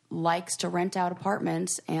likes to rent out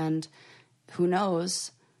apartments and who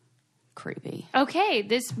knows, creepy. Okay,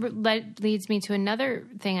 this leads me to another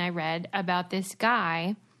thing I read about this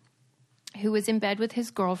guy who was in bed with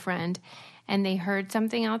his girlfriend and they heard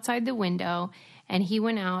something outside the window and he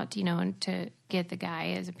went out, to get the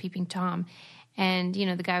guy as a peeping Tom. And,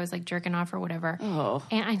 the guy was jerking off or whatever. Oh.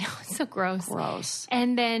 And I know, it's so gross. Gross.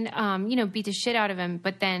 And then, beat the shit out of him.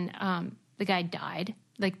 But then the guy died,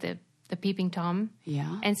 the peeping Tom.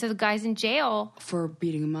 Yeah. And so the guy's in jail. For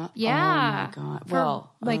beating him up? Yeah. Oh, my God.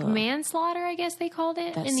 For, manslaughter, I guess they called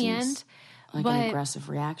it in the end. Like an aggressive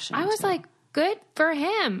reaction. I was like, good for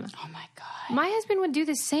him. Oh, my God. My husband would do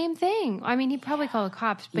the same thing. I mean, he'd probably call the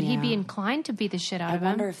cops, but he'd be inclined to beat the shit out of him.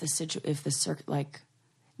 I wonder if the circuit,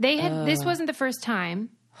 They had this wasn't the first time,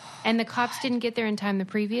 and the cops didn't get there in time the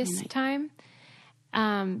previous time.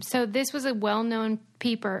 So this was a well-known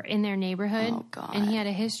peeper in their neighborhood, and he had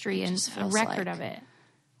a history and a record of it.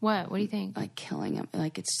 What do you think? Like killing him.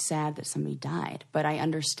 It's sad that somebody died, but I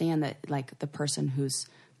understand that the person who's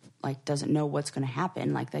doesn't know what's going to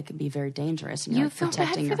happen. That could be very dangerous. And you you're feel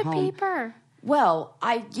protecting bad for your the home. peeper. Well,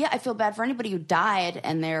 I feel bad for anybody who died,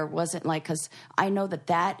 and there wasn't because I know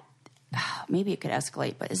that. Maybe it could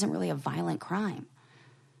escalate, but isn't really a violent crime.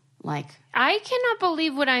 I cannot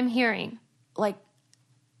believe what I'm hearing. I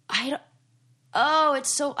don't know.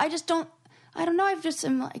 I've just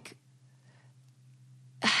am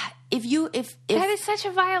if that is such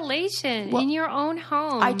a violation in your own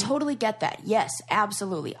home. I totally get that. Yes,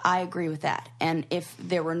 absolutely. I agree with that. And if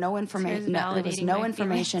there were no information, there was no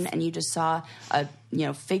information and you just saw a,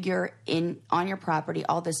 figure on your property,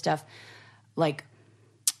 all this stuff,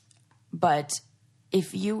 but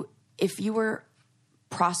if you were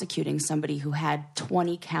prosecuting somebody who had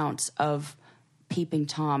 20 counts of peeping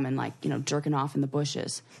Tom and jerking off in the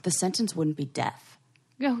bushes, the sentence wouldn't be death.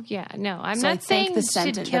 Oh yeah, no, I'm so not I saying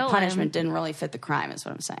think the punishment him. didn't really fit the crime. Is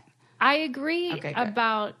what I'm saying. I agree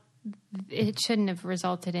about it shouldn't have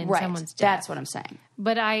resulted in someone's death. That's what I'm saying.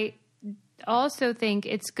 But I also think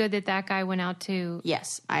it's good that guy went out to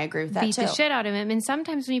I agree with that beat the shit out of him. And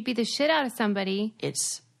sometimes when you beat the shit out of somebody,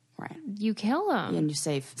 it's right. You kill them. And you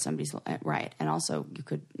save somebody's right. And also you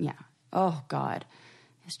could, oh God,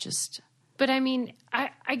 it's just. But I mean,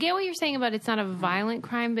 I get what you're saying about it's not a violent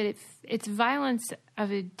crime, but it's violence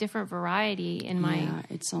of a different variety in my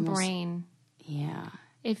brain. Yeah.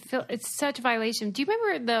 It's such a violation. Do you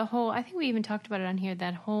remember the whole, I think we even talked about it on here,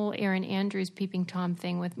 that whole Erin Andrews peeping Tom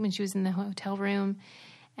thing when she was in the hotel room?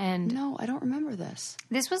 And no, I don't remember this.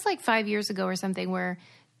 This was 5 years ago or something where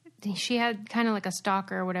she had kind of a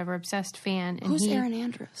stalker or whatever, obsessed fan. And who's Erin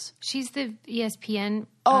Andrews? She's the ESPN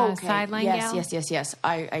sideline gal. Yes.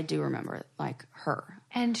 I do remember her.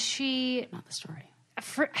 And she... Not the story.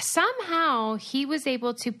 Somehow he was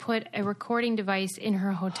able to put a recording device in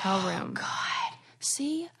her hotel room. Oh, God.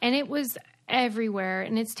 See? And it was everywhere.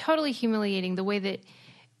 And it's totally humiliating the way that,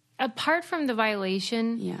 apart from the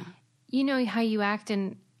violation, you know how you act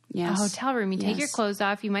in... a hotel room. You take your clothes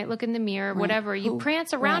off. You might look in the mirror, whatever. You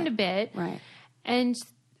prance around a bit. Right. And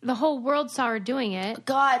the whole world saw her doing it.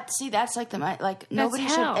 God, see, that's nobody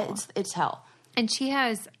should. It's hell. And she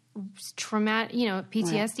has traumatic,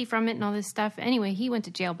 PTSD from it and all this stuff. Anyway, he went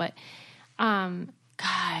to jail, but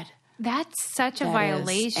God, that's such a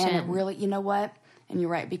violation. And it really, you know what? And you're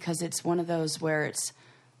right, because it's one of those where it's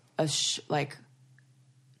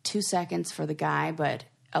 2 seconds for the guy, but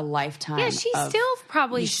a lifetime. Yeah, she still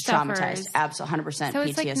probably suffers. Traumatized, absolutely, 100% so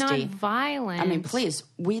PTSD. It's not violent. I mean, please,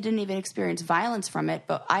 we didn't even experience violence from it,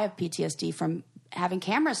 but I have PTSD from having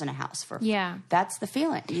cameras in a house. That's the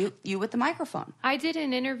feeling. You with the microphone. I did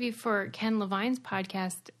an interview for Ken Levine's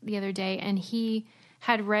podcast the other day, and he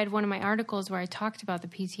had read one of my articles where I talked about the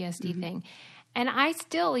PTSD thing. And I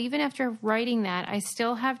still, even after writing that, I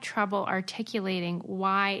still have trouble articulating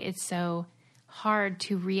why it's so hard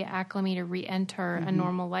to reacclimate or re-enter a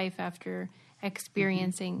normal life after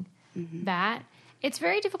experiencing that. It's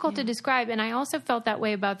very difficult to describe, and I also felt that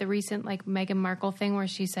way about the recent Meghan Markle thing where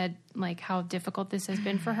she said how difficult this has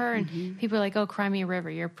been for her, and people are like, "Oh, cry me a river,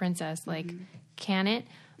 you're a princess." Can it?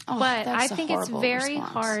 But I think it's very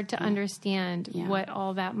hard to understand what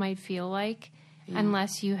all that might feel like.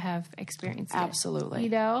 unless you have experienced it. Absolutely. You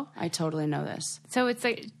know? I totally know this. So it's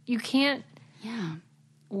like you can't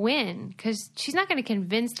win because she's not going to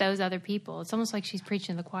convince those other people. It's almost like she's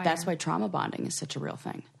preaching to the choir. That's why trauma bonding is such a real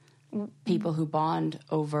thing. People who bond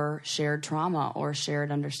over shared trauma or shared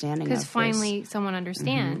understanding. Because finally someone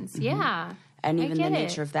understands. Yeah. And even the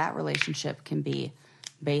nature of that relationship can be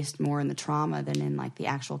based more in the trauma than in like the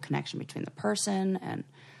actual connection between the person. And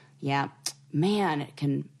man, it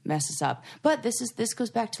can mess us up. But this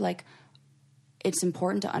goes back to like, it's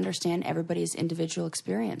important to understand everybody's individual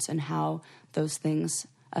experience and how those things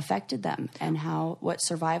affected them and what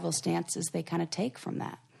survival stances they kind of take from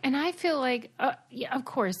that. And I feel like, of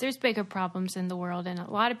course, there's bigger problems in the world, and a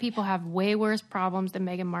lot of people have way worse problems than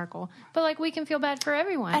Meghan Markle. But like, we can feel bad for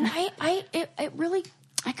everyone. And I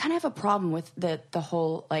kind of have a problem with the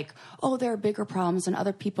whole like, oh, there are bigger problems than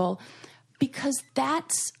other people, because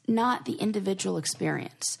that's not the individual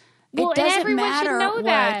experience. Well, it doesn't everyone matter should know what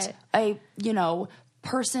that. a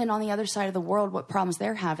person on the other side of the world, what problems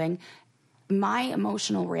they're having. My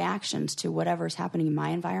emotional reactions to whatever's happening in my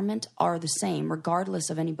environment are the same, regardless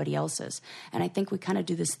of anybody else's. And I think we kind of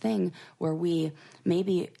do this thing where we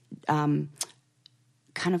maybe kind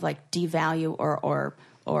of like devalue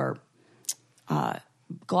or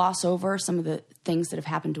gloss over some of the things that have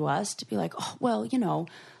happened to us to be like, oh, well,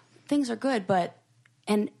 things are good,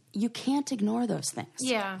 and you can't ignore those things.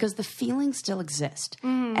 Yeah. Because the feelings still exist.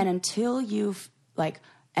 And until you've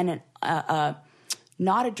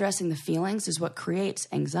not addressing the feelings is what creates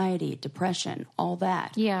anxiety, depression, all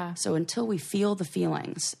that. Yeah. So until we feel the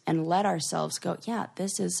feelings and let ourselves go, yeah,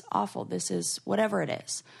 this is awful. This is whatever it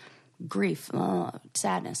is. Grief,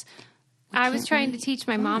 sadness. I was trying to teach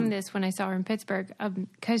my mom this when I saw her in Pittsburgh,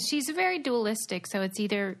 because she's very dualistic. So it's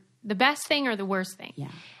either the best thing or the worst thing. Yeah.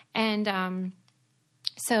 And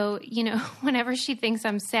so, whenever she thinks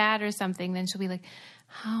I'm sad or something, then she'll be like,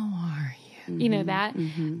 how are you? You know that?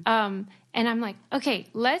 And I'm like, okay,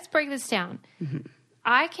 let's break this down.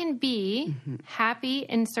 I can be happy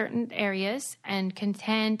in certain areas and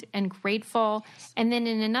content and grateful, and then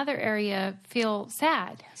in another area feel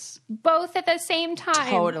sad. Yes. Both at the same time.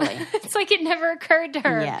 Totally. It's like it never occurred to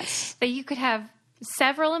her Yes. that you could have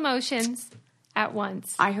several emotions at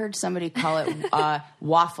once. I heard somebody call it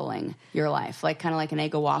waffling your life, like kind of like an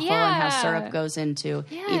Eggo waffle, and how syrup goes into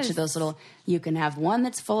each of those little. You can have one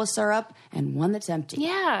that's full of syrup and one that's empty.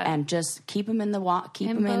 Yeah, and just keep them in the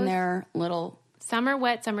in their little. Some are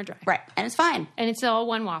wet, some are dry. Right, and it's fine. And it's all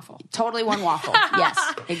one waffle. Totally one waffle. Yes,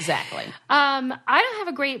 exactly. I don't have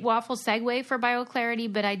a great waffle segue for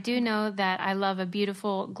BioClarity, but I do know that I love a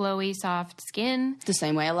beautiful, glowy, soft skin. The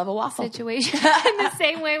same way I love a waffle. Situation. The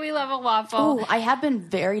same way we love a waffle. Oh, I have been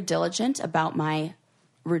very diligent about my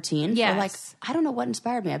routine. Yes. I don't know what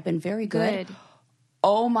inspired me. I've been very good.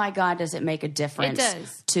 Oh my God, does it make a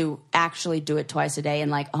difference to actually do it twice a day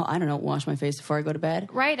and wash my face before I go to bed?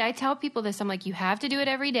 Right. I tell people this. I'm like, you have to do it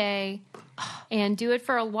every day and do it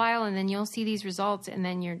for a while, and then you'll see these results, and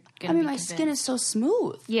then you're going to be convinced. Skin is so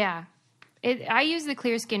smooth. Yeah. I use the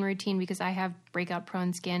clear skin routine because I have breakout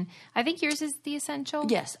prone skin. I think yours is the essential.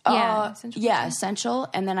 Yes. Essential.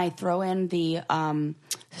 And then I throw in the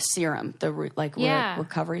serum, the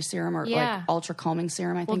recovery serum or like ultra calming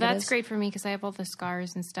serum. I think that's great for me because I have all the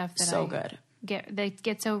scars and stuff that good. They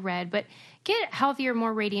get so red. But get healthier,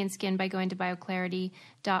 more radiant skin by going to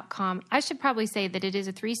bioclarity.com. I should probably say that it is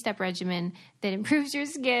a 3-step regimen that improves your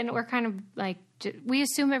skin. We're kind of like, we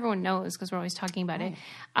assume everyone knows because we're always talking about it.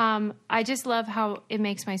 I just love how it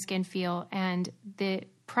makes my skin feel, and the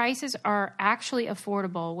prices are actually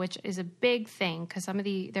affordable, which is a big thing because some of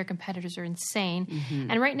their competitors are insane.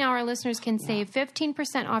 And right now our listeners can save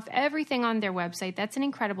 15% off everything on their website. That's an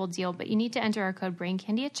incredible deal, but you need to enter our code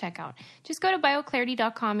BRAINCANDY at checkout. Just go to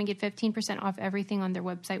bioclarity.com and get 15% off everything on their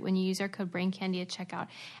website when you use our code BRAINCANDY at checkout.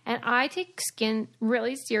 And I take skin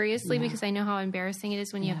really seriously because I know how embarrassing it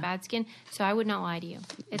is when you have bad skin, so I would not lie to you.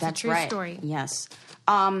 It's a true story. Yes.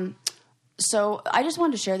 So I just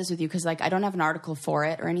wanted to share this with you because, I don't have an article for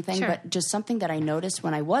it or anything, but just something that I noticed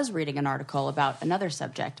when I was reading an article about another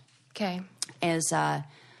subject. Okay. Is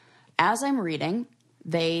as I'm reading,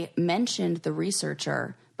 they mentioned the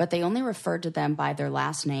researcher, but they only referred to them by their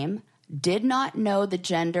last name, did not know the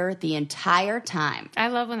gender the entire time. I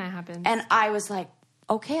love when that happens. And I was like,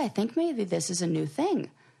 okay, I think maybe this is a new thing.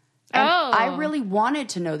 And I really wanted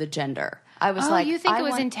to know the gender. I was like, you think it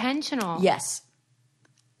was intentional? Yes.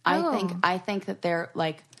 I think that they're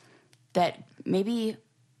that maybe,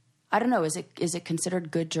 I don't know, is it considered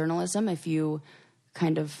good journalism if you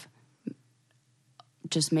kind of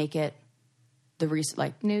just make it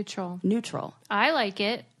neutral. I like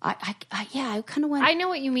it. I kind of went. I know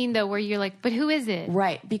what you mean though, where you're like, but who is it?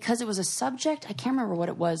 Right, because it was a subject. I can't remember what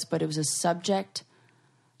it was, but it was a subject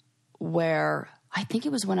where I think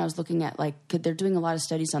it was when I was looking at they're doing a lot of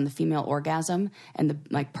studies on the female orgasm and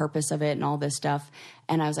the purpose of it and all this stuff.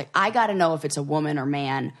 And I was like, I got to know if it's a woman or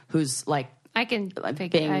man who's I can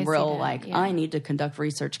being real. I need to conduct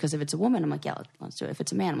research because if it's a woman, I'm like, yeah, let's do it. If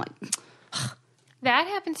it's a man, I'm like. That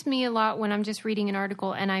happens to me a lot when I'm just reading an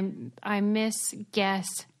article and I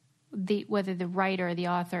misguess whether the writer or the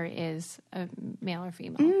author is a male or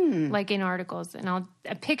female, like in articles, and I'll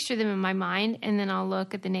picture them in my mind, and then I'll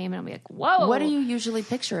look at the name and I'll be like, "Whoa!" What do you usually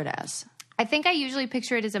picture it as? I think I usually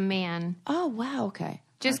picture it as a man. Oh wow, okay.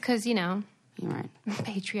 Just because you're right,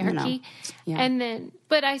 patriarchy, yeah. And then,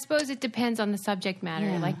 but I suppose it depends on the subject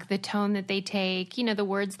matter, like the tone that they take, the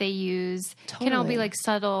words they use can all be like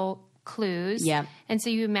subtle clues. Yeah. And so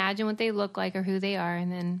you imagine what they look like or who they are, and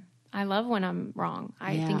then I love when I'm wrong.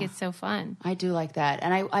 I think it's so fun. I do like that.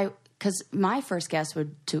 And I because my first guess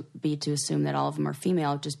would be to assume that all of them are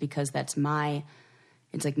female just because it's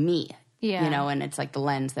like me. Yeah. And it's like the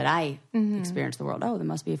lens that I experience the world. Oh, there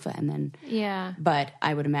must be a foot. And then, yeah. But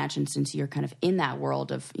I would imagine since you're kind of in that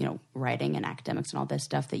world of, writing and academics and all this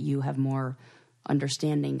stuff, that you have more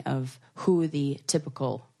understanding of who the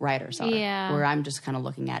typical writers are. Yeah. Where I'm just kind of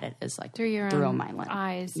looking at it as like through your own my lens.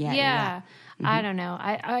 Eyes. Yeah. Mm-hmm. I don't know.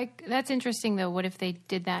 I that's interesting though. What if they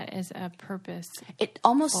did that as a purpose? It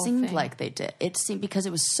almost seemed like they did. It seemed because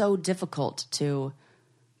it was so difficult to.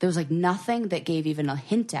 There was like nothing that gave even a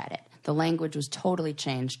hint at it. The language was totally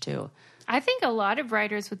changed too. I think a lot of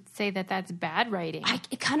writers would say that that's bad writing.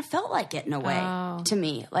 It kind of felt like it in a way to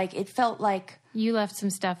me. Like it felt like you left some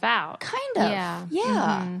stuff out. Kind of. Yeah.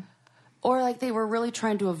 Mm-hmm. Or like they were really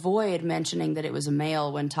trying to avoid mentioning that it was a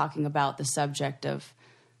male when talking about the subject of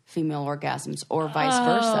female orgasms or vice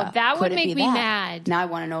versa. That would make me mad. Now I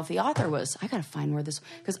want to know if the author was. I got to find where this...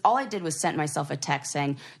 Because all I did was send myself a text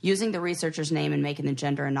saying, using the researcher's name and making the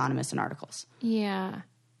gender anonymous in articles. Yeah.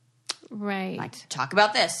 Right. Like, talk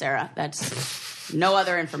about this, Sarah. That's no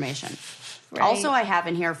other information. Right. Also, I have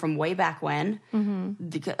in here from way back when. Mm-hmm.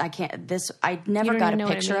 I never got a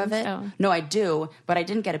picture of it. Oh. No, I do, but I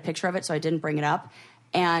didn't get a picture of it, so I didn't bring it up.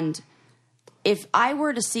 And if I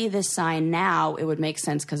were to see this sign now, it would make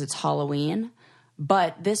sense because it's Halloween.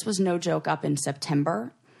 But this was no joke up in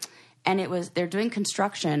September. And they're doing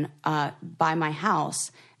construction by my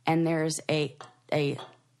house, and there's a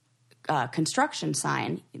construction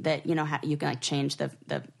sign that you can like change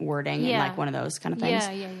the wording and like one of those kind of things.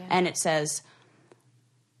 Yeah. And it says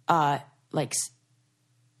like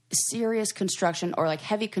serious construction or like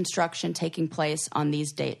heavy construction taking place on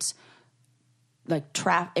these dates. Like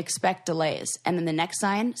expect delays. And then the next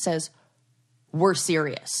sign says we're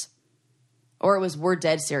serious. Or it was we're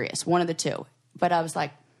dead serious. One of the two. But I was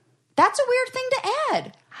like, that's a weird thing to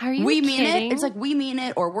add. Are you we kidding? mean it. It's like we mean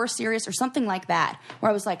it or we're serious or something like that. Where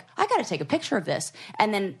I was like, I got to take a picture of this.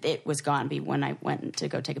 And then it was gone when I went to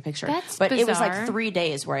go take a picture. That's but bizarre. It was like 3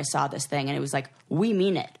 days where I saw this thing and it was like, we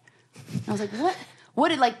mean it. And I was like, what? What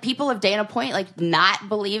did like people of Dana Point like not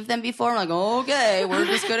believe them before? I'm like, okay, we're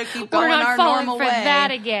just gonna keep going our normal way. We're not falling for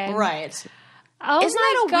that again, right? Oh, isn't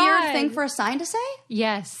that a weird thing for a sign to say?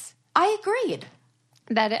 Yes, I agreed.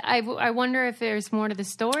 That I wonder if there's more to the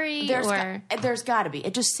story. There's got to be.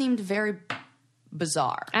 It just seemed very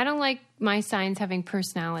bizarre. I don't like my signs having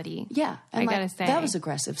personality. Yeah, I gotta say that was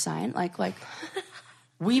aggressive sign. Like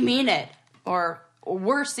we mean it or.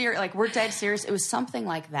 We're serious, like we're dead serious. It was something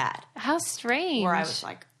like that. How strange. Where I was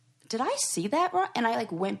like, did I see that wrong? And I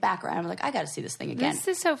like went back around. I was like, I got to see this thing again. This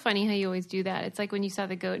is so funny how you always do that. It's like when you saw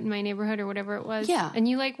the goat in my neighborhood or whatever it was. Yeah. And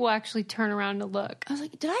you like will actually turn around to look. I was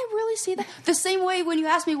like, did I really see that? The same way when you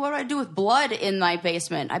asked me what do I do with blood in my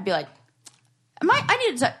basement, I'd be like, am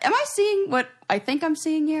I seeing what I think I'm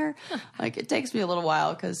seeing here? Like it takes me a little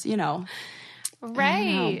while because,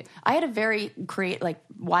 Right. I had a very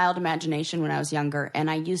wild imagination when I was younger, and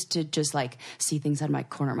I used to just like see things out of my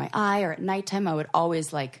corner of my eye, or at nighttime I would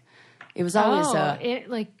always it was always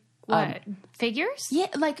what figures? Yeah,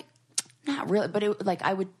 like not really, but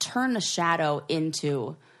I would turn a shadow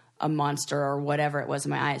into a monster or whatever it was in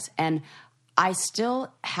my eyes, and I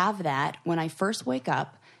still have that when I first wake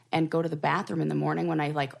up and go to the bathroom in the morning when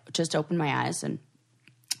I just open my eyes and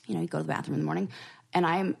you go to the bathroom in the morning. And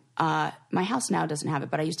I'm my house now doesn't have it,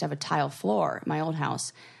 but I used to have a tile floor at my old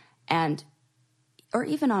house, or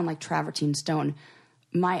even on travertine stone.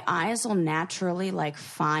 My eyes will naturally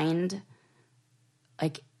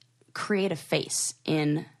create a face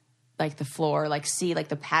in the floor, see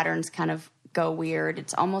the patterns kind of go weird.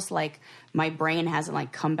 It's almost like my brain hasn't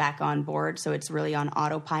like come back on board, so it's really on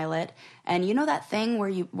autopilot. And you know that thing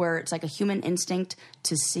where it's like a human instinct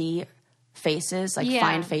to see faces, like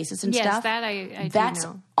find faces and stuff? Yes, that I That's do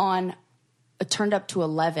know. on turned up to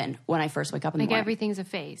 11 when I first wake up in the morning. Like everything's a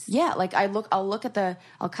face. Yeah, like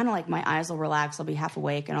I'll kind of like my eyes will relax, I'll be half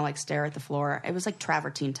awake, and I'll like stare at the floor. It was like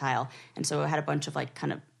travertine tile, and so it had a bunch of like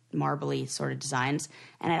kind of marbly sort of designs,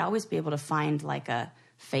 and I'd always be able to find like a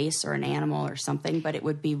face or an animal or something, but it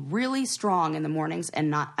would be really strong in the mornings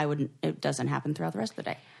and it doesn't happen throughout the rest of the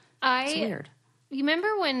day. It's weird. You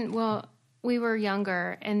remember when, we were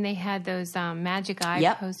younger and they had those magic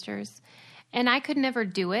eye posters, and I could never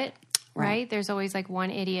do it. Right? There's always like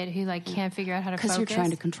one idiot who like can't figure out how to focus. Because you're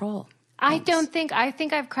trying to control. I think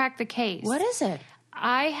I've cracked the case. What is it?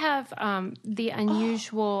 I have the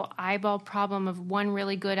unusual eyeball problem of one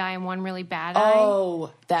really good eye and one really bad eye.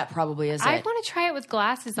 Oh, that probably is it. I want to try it with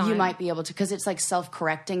glasses on. You might be able to, because it's like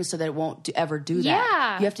self-correcting so that it won't ever do that.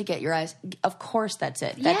 Yeah. You have to get your eyes. Of course, that's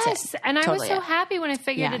it. That's it. And I was so happy when I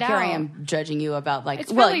figured it out. Here I am judging you about like,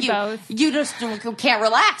 it's probably both. You just can't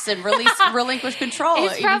relax and relinquish control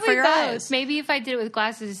it's even for your both. eyes. Maybe if I did it with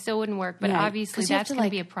glasses, it still wouldn't work, but obviously that's going to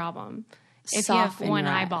be a problem. If you have one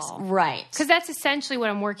eyeball. Right. Because that's essentially what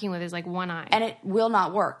I'm working with is like one eye. And it will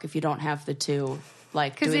not work if you don't have the two,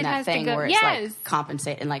 like doing that thing where it's like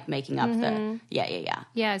compensate and like making up the,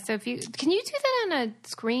 Yeah, so can you do that on a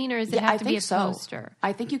screen or does it have to be a poster?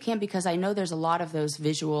 I think you can, because I know there's a lot of those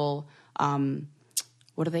visual,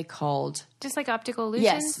 what are they called? Just like optical illusions?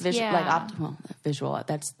 Yes, visual,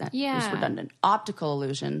 that's redundant. Optical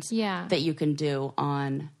illusions that you can do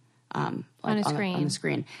on a screen. On the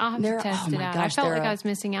screen. I'll have to test it out. I felt like I was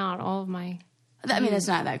missing out all of my... I mean, it's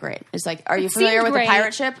not that great. It's like, are you familiar with a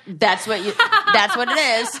pirate ship? That's what it is.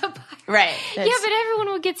 Right. Yeah, but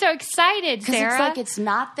everyone would get so excited, Sarah. Because it's like it's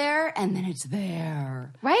not there, and then it's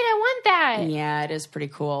there. Right, I want that. Yeah, it is pretty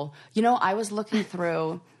cool. You know, I was looking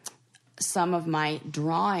through some of my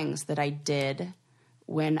drawings that I did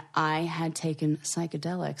when I had taken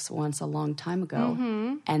psychedelics once a long time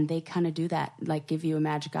ago, and they kind of do that, like give you a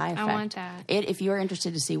magic eye effect. I want that. If you're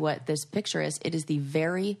interested to see what this picture is, it is the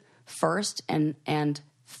very first and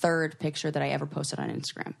third picture that I ever posted on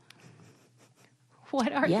Instagram.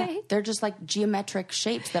 What are they? They're just like geometric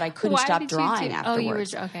shapes that I couldn't stop drawing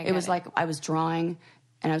afterwards. It was like I was drawing,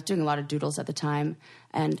 and I was doing a lot of doodles at the time,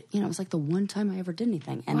 and it was like the one time I ever did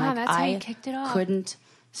anything, and that's how you kicked it off. Couldn't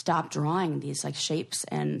stop drawing these like shapes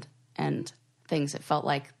and things. It felt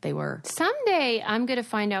like they were... Someday I'm going to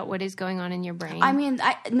find out what is going on in your brain. I mean,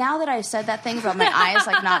 now that I said that thing about my eyes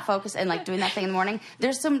like not focused and like doing that thing in the morning,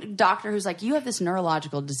 there's some doctor who's like, you have this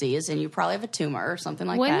neurological disease and you probably have a tumor or something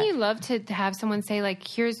like that. Wouldn't you love to have someone say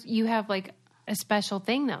like, you have like a special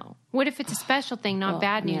thing though? What if it's a special thing, not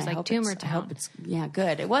bad news, like tumor town? I hope it's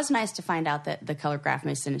good. It was nice to find out that the color graph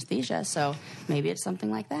made synesthesia, so maybe it's something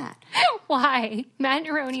like that. Why? Matt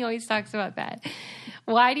Neroni always talks about that.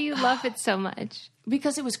 Why do you love it so much?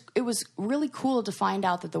 Because it was really cool to find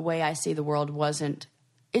out that the way I see the world wasn't.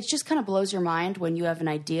 It just kind of blows your mind when you have an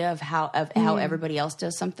idea of how everybody else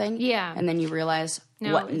does something. Yeah, and then you realize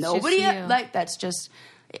what nobody like. That's just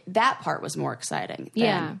that part was more exciting.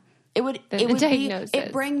 It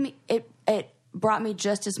brought me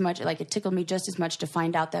just as much, like it tickled me just as much to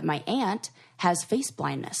find out that my aunt has face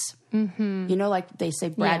blindness. Mm-hmm. You know, like they say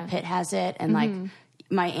Brad Pitt has it, and like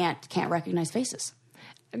my aunt can't recognize faces.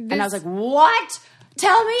 And I was like, what?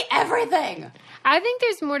 Tell me everything. I think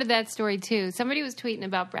there's more to that story too. Somebody was tweeting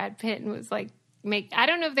about Brad Pitt and was like, I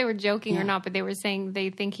don't know if they were joking or not, but they were saying they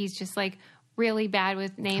think he's just like really bad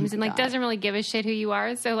with names and like doesn't really give a shit who you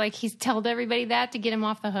are. So like he's told everybody that to get him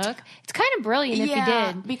off the hook. It's kind of brilliant if he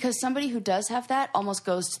did. Because somebody who does have that almost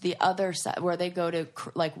goes to the other side where they go to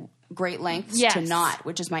like great lengths to not,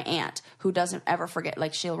 which is my aunt, who doesn't ever forget.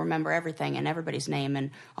 Like she'll remember everything and everybody's name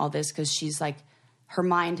and all this because she's like, her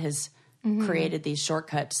mind has created these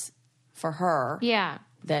shortcuts for her. Yeah.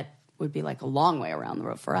 That would be like a long way around the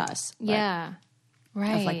road for us. Yeah.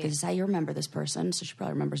 Right. Of like, this is how you remember this person, so she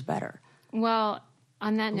probably remembers better. Well,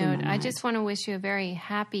 on that note, I just want to wish you a very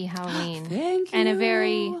happy Halloween. Thank you. And a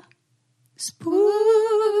very spooky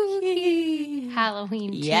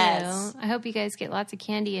Halloween, too. Yes. I hope you guys get lots of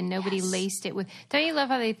candy and nobody laced it with... Don't you love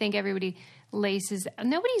how they think everybody laces...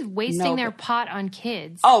 Nobody's wasting their pot on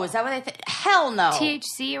kids. Oh, is that what they think? Hell no.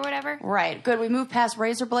 THC or whatever? Right. Good. We moved past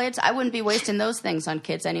razor blades. I wouldn't be wasting those things on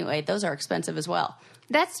kids anyway. Those are expensive as well.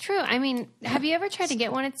 That's true. I mean, have you ever tried to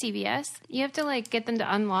get one at CVS? You have to, like, get them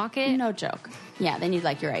to unlock it. No joke. Yeah, they need,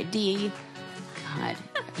 like, your ID, God,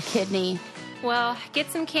 a kidney, Well,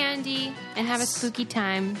 get some candy and have a spooky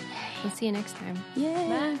time. We'll see you next time.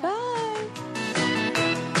 Yeah. Bye.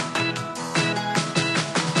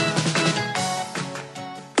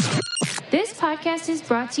 This podcast is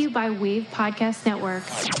brought to you by Wave Podcast Network.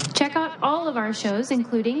 Check out all of our shows,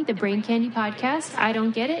 including the Brain Candy Podcast, I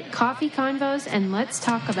Don't Get It, Coffee Convos, and Let's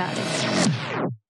Talk About It.